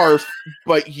is Barf,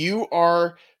 but you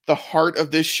are the heart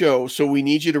of this show. So we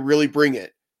need you to really bring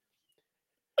it.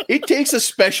 It takes a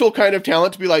special kind of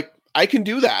talent to be like, I can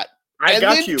do that. I and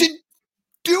got then you. to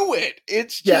do it.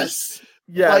 It's just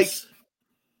Yes. like,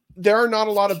 there are not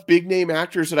a lot of big name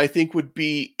actors that I think would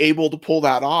be able to pull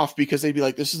that off because they'd be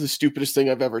like, this is the stupidest thing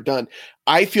I've ever done.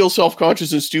 I feel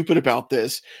self-conscious and stupid about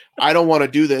this. I don't want to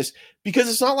do this, because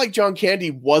it's not like John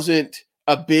Candy wasn't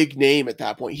a big name at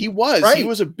that point. He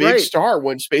was a big star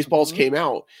when Spaceballs came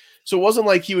out. So it wasn't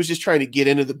like he was just trying to get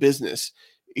into the business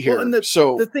here. Well, and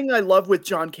the thing I love with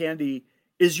John Candy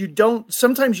is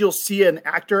sometimes you'll see an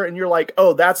actor and you're like,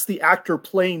 oh, that's the actor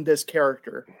playing this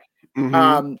character.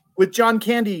 With John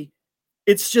Candy,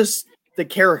 it's just the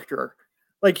character.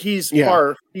 Like he's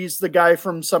Parf. He's the guy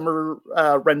from Summer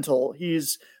Rental.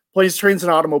 He's plays Trains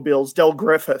and Automobiles, Del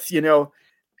Griffith,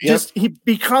 just he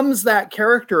becomes that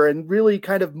character and really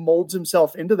kind of molds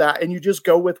himself into that. And you just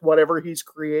go with whatever he's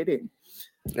creating.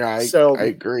 Yeah, I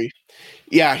agree.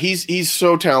 Yeah, he's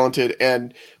so talented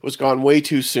and was gone way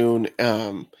too soon.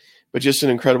 But just an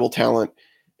incredible talent.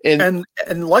 And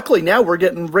luckily now we're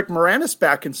getting Rick Moranis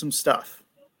back in some stuff.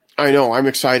 I know. I'm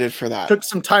excited for that. Took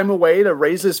some time away to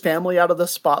raise his family out of the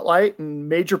spotlight, and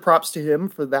major props to him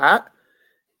for that.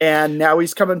 And now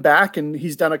he's coming back, and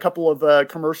he's done a couple of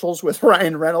commercials with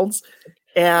Ryan Reynolds,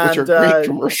 and which are great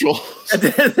commercials. And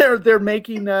they're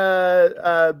making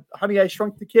Honey, I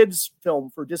Shrunk the Kids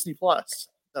film for Disney Plus.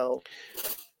 So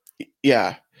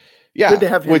yeah, good to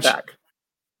have him back.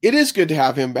 It is good to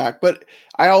have him back, but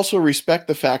I also respect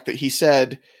the fact that he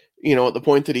said, at the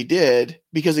point that he did,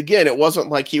 because again, it wasn't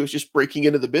like he was just breaking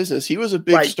into the business. He was a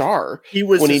big star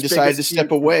when he decided to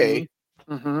step away.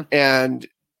 And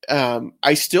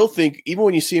I still think, even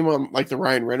when you see him on like the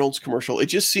Ryan Reynolds commercial, it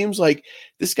just seems like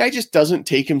this guy just doesn't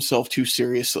take himself too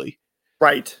seriously.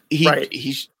 Right.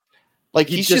 He's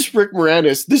just Rick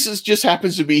Moranis. This just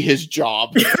happens to be his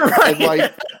job. And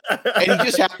he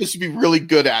just happens to be really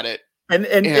good at it.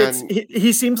 And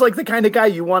he seems like the kind of guy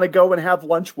you want to go and have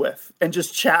lunch with and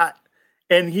just chat.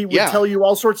 And he would tell you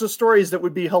all sorts of stories that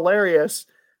would be hilarious,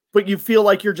 but you feel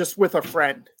like you're just with a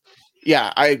friend.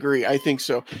 Yeah, I agree. I think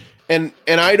so. And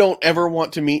I don't ever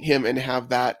want to meet him and have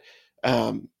that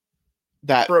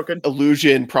broken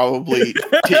illusion probably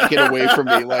taken away from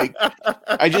me. Like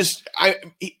I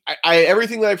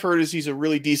everything that I've heard is he's a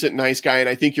really decent, nice guy. And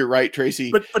I think you're right,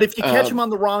 Tracy. But if you catch him on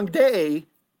the wrong day,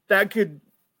 that could.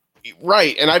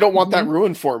 Right. And I don't want that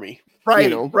ruined for me.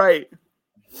 Right. Right.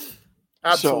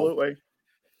 Absolutely.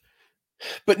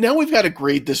 But now we've got to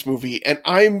grade this movie, and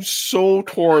I'm so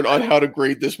torn on how to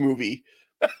grade this movie.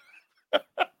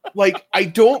 Like, I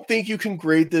don't think you can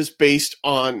grade this based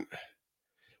on,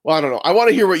 well, I don't know. I want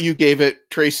to hear what you gave it,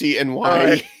 Tracy, and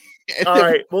why. All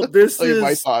right. Well, this is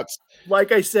my thoughts.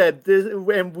 Like I said,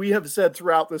 and we have said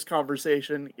throughout this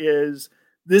conversation, is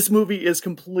this movie is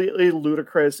completely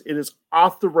ludicrous. It is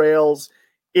off the rails.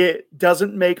 It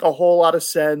doesn't make a whole lot of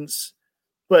sense.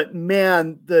 But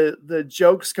man, the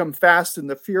jokes come fast and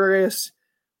the furious.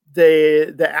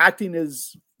 The acting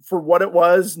is, for what it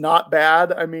was, not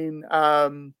bad. I mean,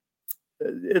 a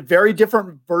very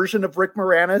different version of Rick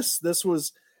Moranis. This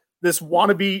was this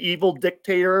wannabe evil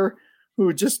dictator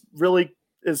who just really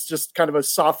is just kind of a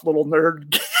soft little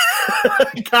nerd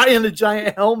guy in a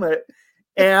giant helmet.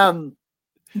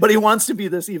 But he wants to be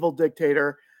this evil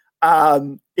dictator.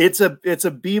 It's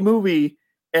a B movie,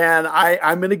 and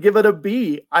I'm going to give it a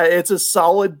B. It's a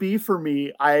solid B for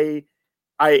me.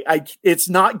 It's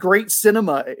not great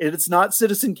cinema. It's not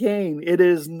Citizen Kane. It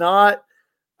is not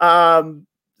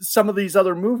some of these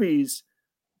other movies,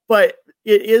 but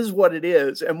it is what it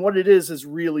is. And what it is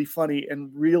really funny and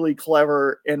really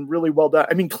clever and really well done.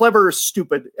 I mean, clever is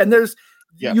stupid. And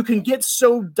you can get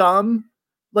so dumb.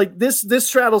 Like this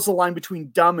straddles the line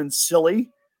between dumb and silly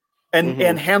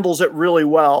and handles it really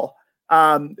well.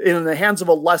 In the hands of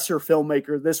a lesser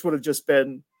filmmaker, this would have just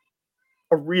been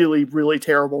a really, really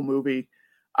terrible movie.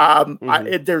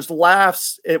 There's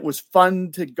laughs. It was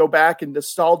fun to go back in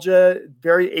nostalgia,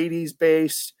 very 80s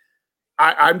based.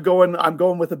 I'm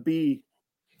going with a B.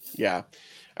 Yeah.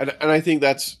 And I think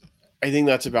that's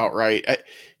about right.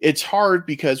 It's hard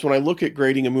because when I look at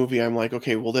grading a movie, I'm like,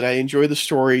 okay, well, did I enjoy the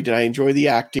story? Did I enjoy the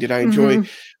acting? Did I enjoy,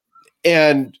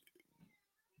 and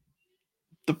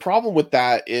the problem with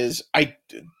that is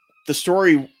the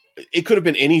story, it could have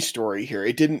been any story here.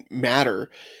 It didn't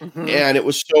matter. And it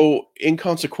was so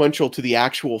inconsequential to the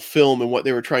actual film and what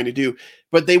they were trying to do,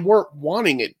 but they weren't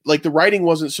wanting it. Like the writing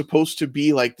wasn't supposed to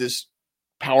be like this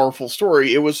powerful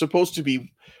story. It was supposed to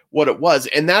be what it was.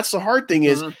 And that's the hard thing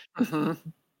is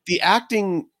the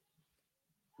acting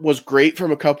was great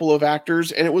from a couple of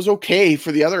actors and it was okay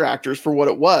for the other actors for what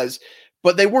it was,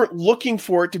 but they weren't looking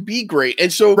for it to be great.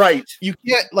 And so you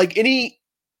can't, like, any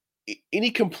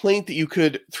any complaint that you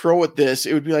could throw at this,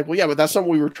 it would be like, well, yeah, but that's not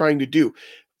what we were trying to do.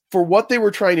 For what they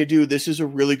were trying to do, this is a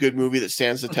really good movie that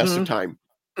stands the test of time.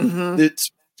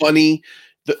 It's funny.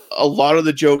 A lot of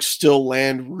the jokes still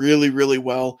land really, really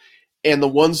well. And the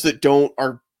ones that don't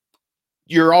are,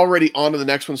 you're already on to the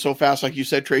next one so fast, like you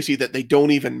said, Tracy, that they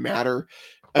don't even matter.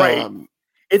 Right.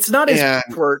 It's not his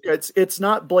work. It's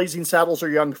not Blazing Saddles or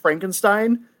Young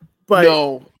Frankenstein, but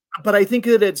no. But I think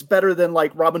that it's better than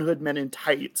like Robin Hood Men in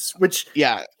Tights, which,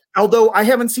 yeah, although I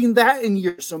haven't seen that in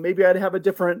years, so maybe I'd have a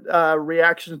different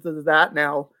reaction to that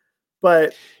now.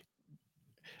 But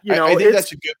you know, I think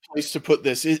that's a good place to put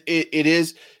this. It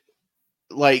is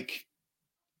like,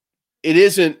 it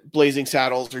isn't Blazing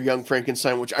Saddles or Young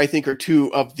Frankenstein, which I think are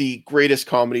two of the greatest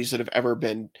comedies that have ever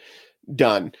been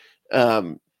done.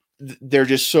 They're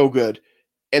just so good,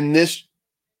 and this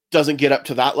doesn't get up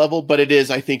to that level, but it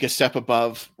is, I think, a step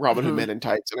above Robin Hood Men in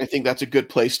Tights, and I think that's a good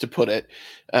place to put it.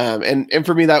 And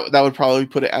for me, that would probably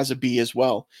put it as a B as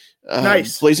well.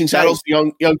 Nice. Blazing Saddles,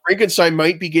 Young Frankenstein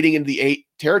might be getting into the 8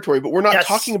 territory, but we're not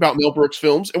talking about Mel Brooks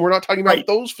films, and we're not talking about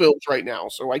those films right now,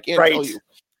 so I can't tell you.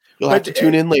 You'll have to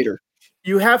tune in later.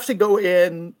 You have to go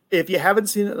in, if you haven't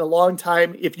seen it in a long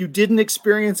time, if you didn't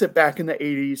experience it back in the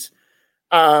 80s,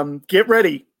 get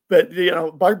ready, but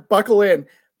buckle in.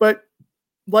 But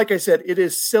like I said, it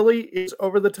is silly, it's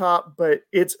over the top, but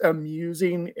it's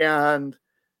amusing, and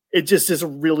it just is a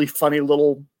really funny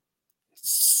little,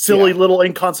 silly little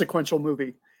inconsequential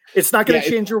movie. It's not going to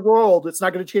change your world. It's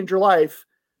not going to change your life,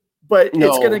 but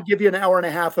it's going to give you an hour and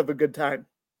a half of a good time.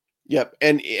 Yep.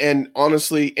 And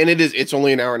honestly, and it's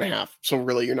only an hour and a half. So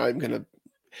really we're not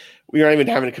even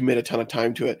having to commit a ton of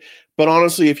time to it. But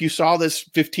honestly, if you saw this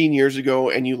 15 years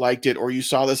ago and you liked it, or you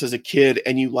saw this as a kid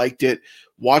and you liked it,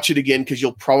 watch it again, because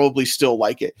you'll probably still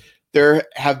like it. There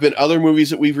have been other movies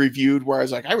that we've reviewed where I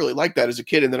was like, I really liked that as a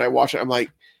kid. And then I watch it, I'm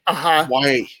like,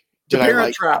 why did I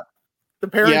like Trap? The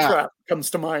Parent Trap comes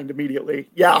to mind immediately.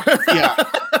 Yeah.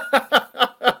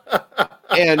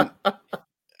 And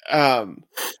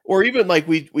or even like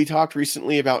we talked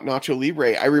recently about Nacho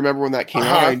Libre. I remember when that came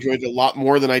out, I enjoyed it a lot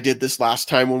more than I did this last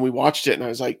time when we watched it. And I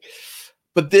was like,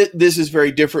 but this is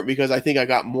very different, because I think I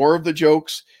got more of the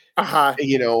jokes,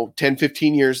 10,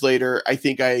 15 years later. I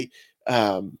think I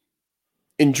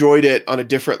enjoyed it on a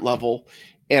different level.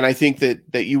 And I think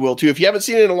that you will too. If you haven't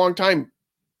seen it in a long time,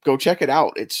 go check it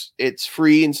out. It's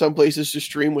free in some places to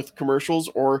stream with commercials,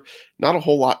 or not a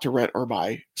whole lot to rent or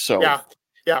buy. So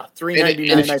yeah,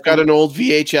 $3.99. And if you've got an old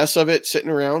VHS of it sitting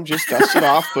around, just dust it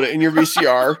off, put it in your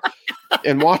VCR,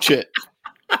 and watch it.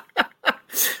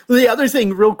 The other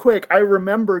thing, real quick, I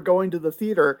remember going to the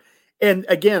theater, and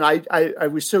again, I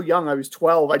was so young. I was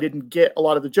 12. I didn't get a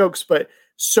lot of the jokes, but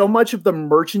so much of the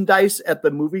merchandise at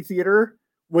the movie theater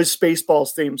was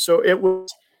Spaceballs themed. So it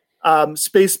was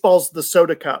Spaceballs the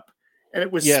soda cup, and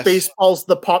it was Spaceballs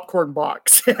the popcorn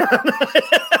box.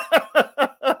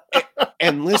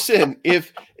 And listen,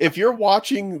 if you're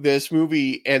watching this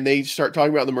movie and they start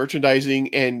talking about the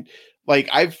merchandising, and like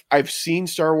I've seen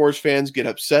Star Wars fans get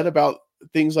upset about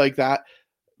things like that,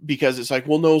 because it's like,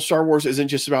 well, no, Star Wars isn't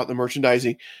just about the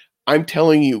merchandising. I'm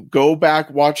telling you, go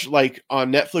back, watch, like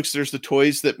on Netflix, there's the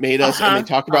Toys That Made Us, and they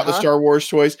talk about the Star Wars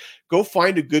toys. Go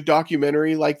find a good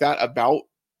documentary like that about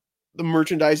the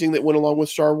merchandising that went along with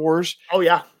Star Wars. Oh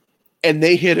yeah. And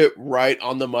they hit it right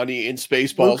on the money in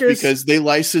Spaceballs, because they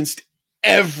licensed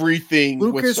everything.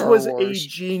 Lucas was a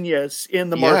genius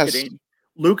in the marketing.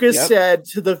 Lucas said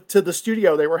to the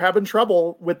studio, they were having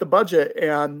trouble with the budget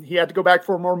and he had to go back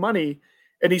for more money.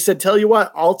 And he said, tell you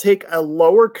what, I'll take a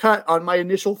lower cut on my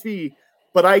initial fee,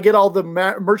 but I get all the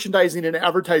merchandising and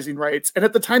advertising rights. And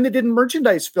at the time they didn't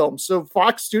merchandise films. So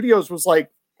Fox Studios was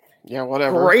like, yeah,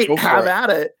 whatever. Great, have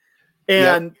at it.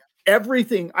 And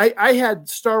everything. I had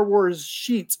Star Wars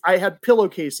sheets. I had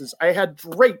pillowcases. I had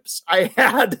drapes. I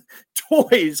had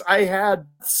toys. I had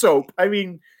soap. I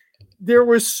mean, there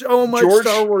was so much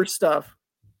Star Wars stuff.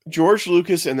 George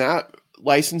Lucas and that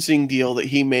licensing deal that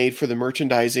he made for the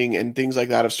merchandising and things like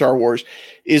that of Star Wars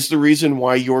is the reason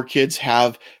why your kids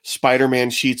have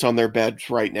Spider-Man sheets on their beds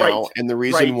right now. And the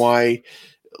reason why,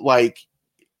 like,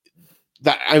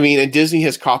 that, I mean, and Disney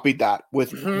has copied that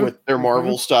with their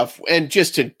Marvel stuff, and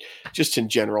just in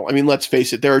general. I mean, let's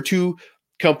face it, there are two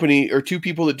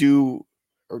people that do,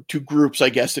 or two groups, I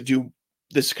guess, that do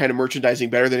this kind of merchandising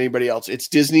better than anybody else. It's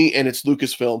Disney and it's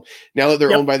Lucasfilm. Now that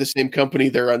they're owned by the same company,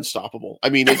 they're unstoppable. I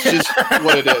mean, it's just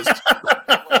what it is.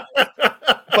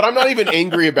 But I'm not even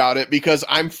angry about it, because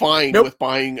I'm fine with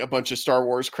buying a bunch of Star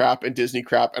Wars crap and Disney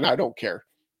crap, and I don't care.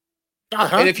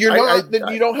 And if you're not, then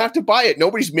you don't have to buy it.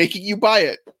 Nobody's making you buy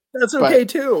it. That's okay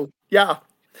too. Yeah.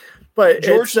 But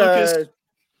George Lucas,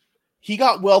 he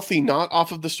got wealthy not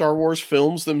off of the Star Wars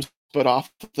films themselves, but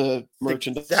off the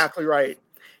merchandise. Exactly right.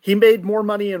 He made more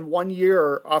money in 1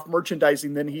 year off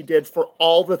merchandising than he did for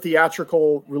all the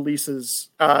theatrical releases,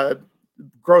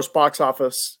 gross box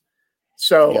office.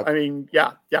 So, Yep. I mean,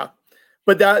 yeah.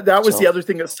 But that was the other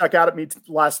thing that stuck out at me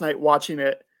last night watching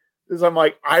it. Is I'm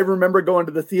like, I remember going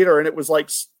to the theater and it was like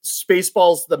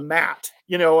Spaceballs the mat,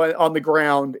 on the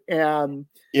ground, and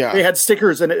they had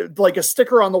stickers and it like a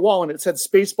sticker on the wall and it said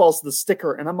Spaceballs the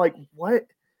sticker, and I'm like, what?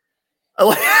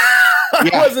 I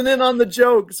wasn't in on the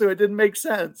joke, so it didn't make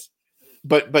sense.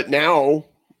 But now,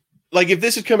 like if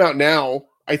this had come out now,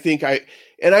 I think I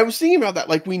was thinking about that.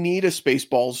 Like we need a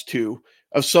Spaceballs 2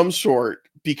 of some sort,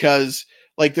 because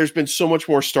like there's been so much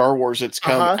more Star Wars that's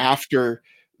come after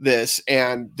this,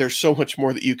 and there's so much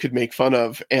more that you could make fun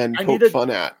of and poke fun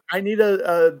at. I need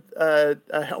a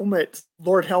helmet,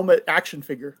 Lord Helmet action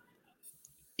figure.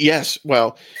 Yes,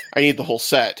 well, I need the whole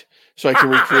set so I can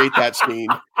recreate that scene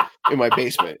in my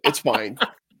basement. It's fine.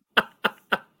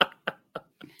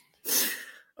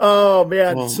 Oh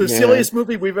man, silliest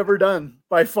movie we've ever done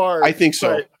by far. I think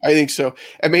so.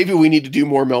 And maybe we need to do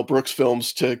more Mel Brooks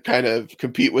films to kind of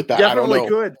compete with that. Definitely I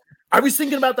don't know. Good. I was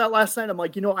thinking about that last night. I'm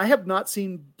like, I have not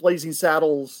seen Blazing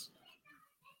Saddles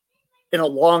in a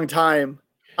long time.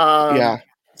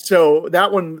 So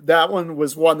that one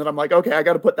was one that I'm like, okay, I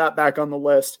got to put that back on the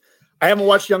list. I haven't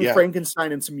watched Young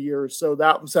Frankenstein in some years, so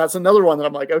that's another one that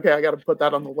I'm like, okay, I got to put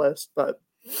that on the list. But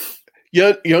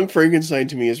Young Frankenstein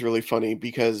to me is really funny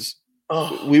because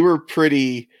we were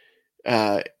pretty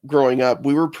growing up.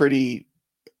 We were pretty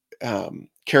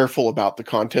careful about the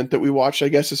content that we watched, I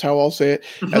guess is how I'll say it,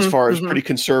 as far as pretty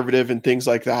conservative and things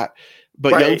like that.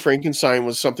 But Young Frankenstein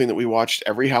was something that we watched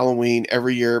every Halloween,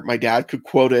 every year. My dad could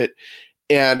quote it.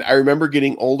 And I remember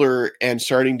getting older and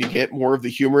starting to get more of the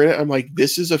humor in it. I'm like,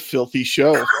 this is a filthy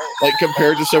show, like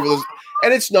compared to some of those.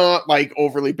 And it's not like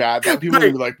overly bad. People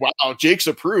will be like, wow, Jake's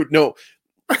a prude. No,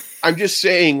 I'm just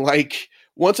saying, like,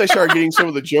 once I started getting some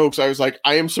of the jokes, I was like,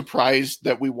 I am surprised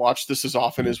that we watched this as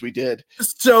often as we did.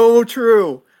 So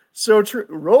true. So true.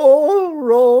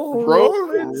 Roll.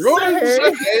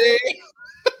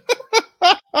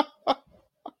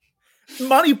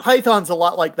 Monty Python's a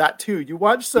lot like that too. You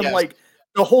watch some like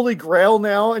the Holy Grail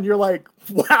now, and you're like,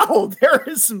 wow, there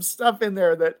is some stuff in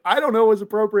there that I don't know is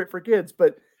appropriate for kids,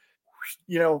 but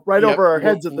over our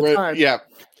heads at the time.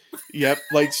 Yep.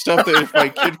 Like stuff that if my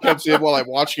kid comes in while I'm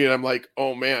watching it, I'm like,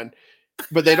 oh man,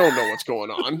 but they don't know what's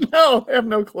going on. No, I have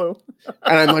no clue.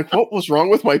 And I'm like, what was wrong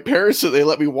with my parents that they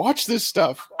let me watch this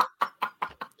stuff?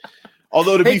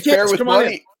 Although to be fair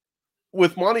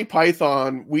with Monty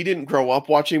Python, we didn't grow up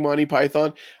watching Monty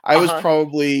Python. I was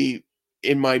probably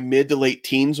in my mid to late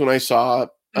teens when I saw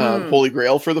Holy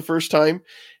Grail for the first time.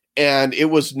 And it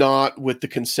was not with the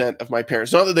consent of my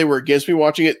parents. Not that they were against me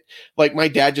watching it. Like my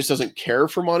dad just doesn't care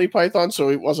for Monty Python. So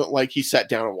it wasn't like he sat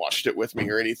down and watched it with me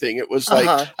or anything. It was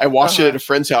like, I watched it at a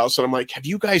friend's house and I'm like, have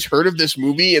you guys heard of this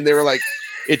movie? And they were like,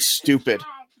 it's stupid.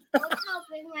 Look how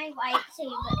big my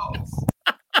lightsaber is.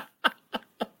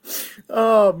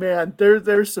 Oh man,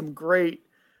 there's some great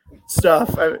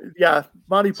stuff.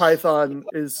 Monty Python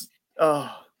is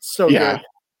so good.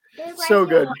 So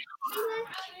good.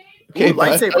 Okay,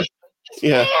 lightsaber.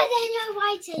 Yeah.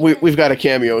 We've got a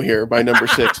cameo here by number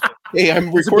 6. Hey,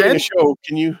 I'm recording a show.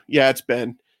 Can you? Yeah, it's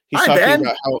Ben. He's talking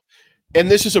about how, and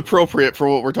this is appropriate for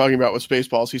what we're talking about with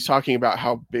Spaceballs. He's talking about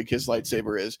how big his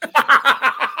lightsaber is.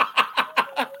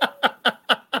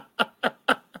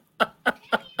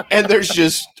 And there's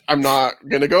just, I'm not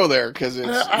going to go there because he's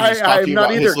talking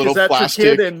about his little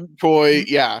plastic toy.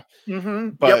 Yeah.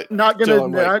 Mm-hmm. But not going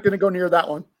to go near that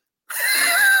one.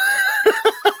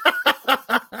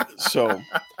 So,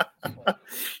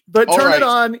 but turn it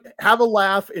on, have a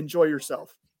laugh, enjoy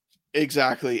yourself.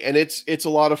 Exactly. And it's a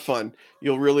lot of fun.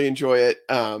 You'll really enjoy it.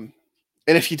 And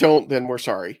if you don't, then we're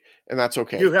sorry. And that's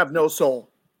okay. You have no soul.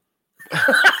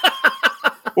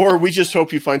 Or we just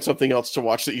hope you find something else to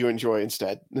watch that you enjoy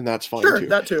instead. And that's fine too.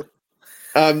 That too.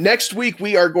 Next week,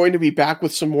 we are going to be back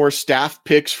with some more staff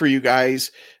picks for you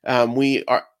guys. We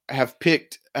have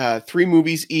picked 3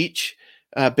 movies each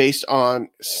based on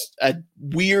a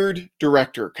weird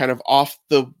director, kind of off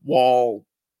the wall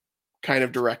kind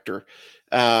of director.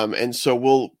 And so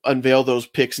we'll unveil those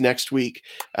picks next week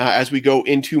as we go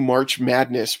into March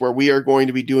Madness, where we are going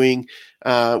to be doing,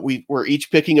 we're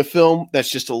each picking a film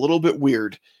that's just a little bit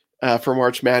weird for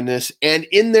March Madness. And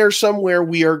in there somewhere,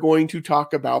 we are going to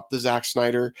talk about the Zack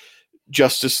Snyder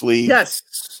Justice League. Yes.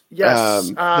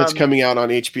 That's coming out on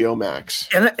HBO Max.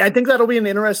 And I think that'll be an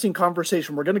interesting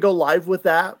conversation. We're going to go live with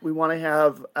that. We want to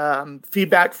have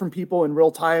feedback from people in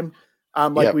real time,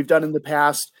 we've done in the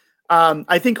past.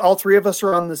 I think all three of us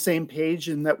are on the same page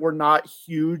in that we're not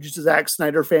huge Zack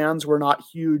Snyder fans. We're not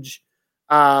huge.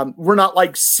 We're not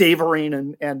like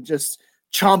savoring and just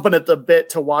chomping at the bit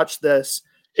to watch this.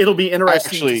 It'll be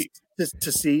interesting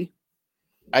to see.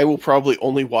 I will probably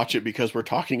only watch it because we're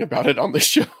talking about it on the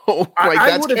show.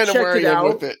 That's kind of where I am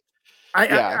with it.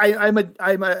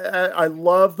 I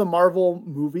love the Marvel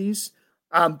movies,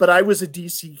 but I was a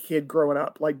DC kid growing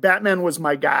up. Like Batman was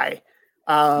my guy.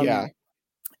 And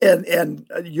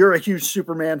you're a huge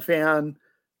Superman fan.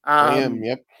 I am.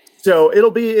 Yep. So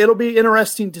it'll be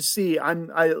interesting to see.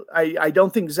 I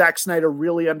don't think Zack Snyder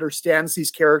really understands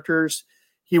these characters.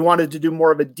 He wanted to do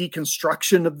more of a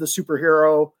deconstruction of the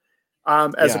superhero,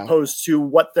 as opposed to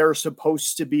what they're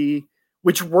supposed to be,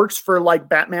 which works for like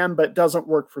Batman, but doesn't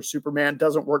work for Superman,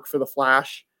 doesn't work for the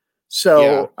Flash.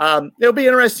 So it'll be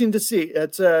interesting to see.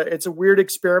 It's a weird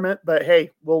experiment, but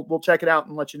hey, we'll check it out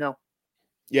and let you know.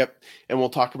 Yep. And we'll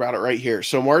talk about it right here.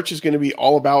 So March is going to be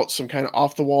all about some kind of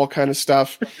off the wall kind of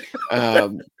stuff.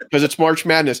 Because it's March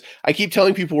Madness. I keep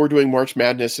telling people we're doing March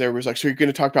Madness. And everybody's like, so you're going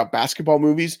to talk about basketball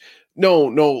movies? No,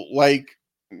 like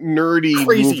nerdy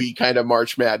movie kind of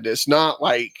March Madness, not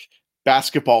like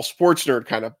basketball sports nerd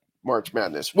kind of March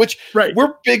Madness, which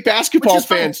we're big basketball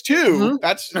fans too.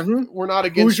 That's we're not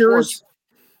against Hoosiers. Sports.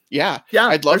 Yeah.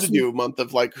 I'd love to do a month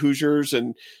of like Hoosiers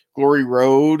and Glory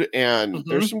Road, and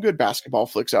there's some good basketball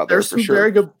flicks out there. There's some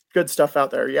very good stuff out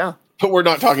there, yeah. But we're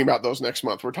not talking about those next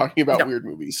month. We're talking about weird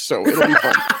movies, so it'll be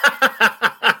fun.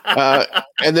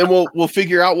 And then we'll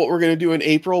figure out what we're going to do in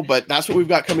April, but that's what we've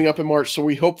got coming up in March. So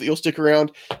we hope that you'll stick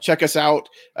around, check us out.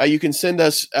 You can send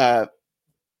us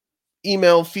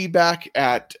email feedback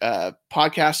at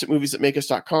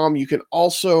podcast@moviesthatmakeus.com. You can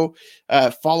also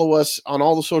follow us on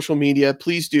all the social media.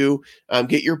 Please do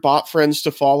get your bot friends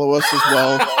to follow us as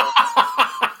well.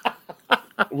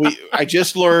 I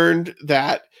just learned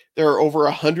that there are over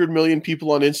 100 million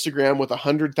people on Instagram with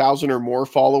 100,000 or more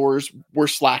followers. We're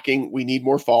slacking. We need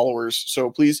more followers. So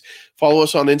please follow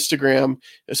us on Instagram,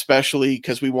 especially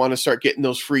because we want to start getting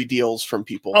those free deals from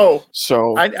people. Oh,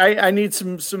 so I need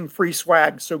some free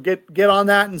swag. So get on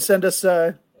that and send us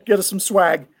get us some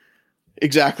swag.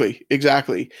 Exactly.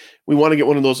 We want to get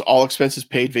one of those all expenses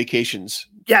paid vacations.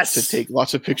 Yes. To take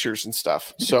lots of pictures and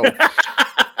stuff. So,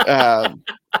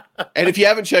 and if you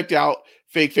haven't checked out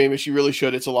Fake Famous, you really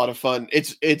should. It's a lot of fun.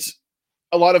 It's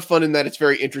a lot of fun in that it's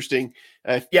very interesting.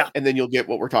 And then you'll get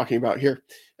what we're talking about here.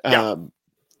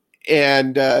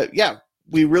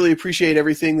 We really appreciate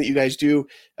everything that you guys do.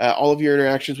 All of your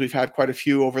interactions. We've had quite a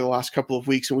few over the last couple of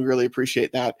weeks, and we really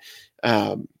appreciate that.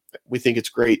 We think it's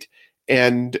great.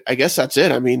 And I guess that's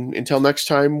it. I mean, until next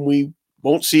time, we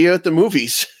won't see you at the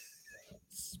movies.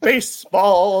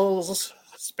 Spaceballs.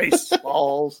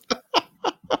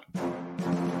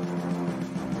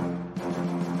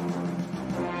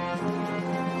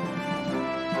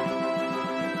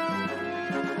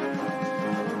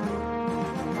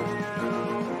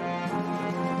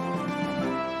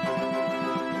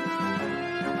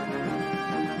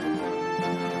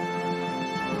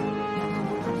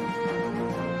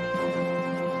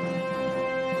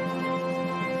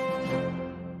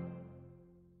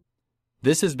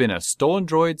 This has been a Stolen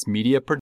Droids Media production.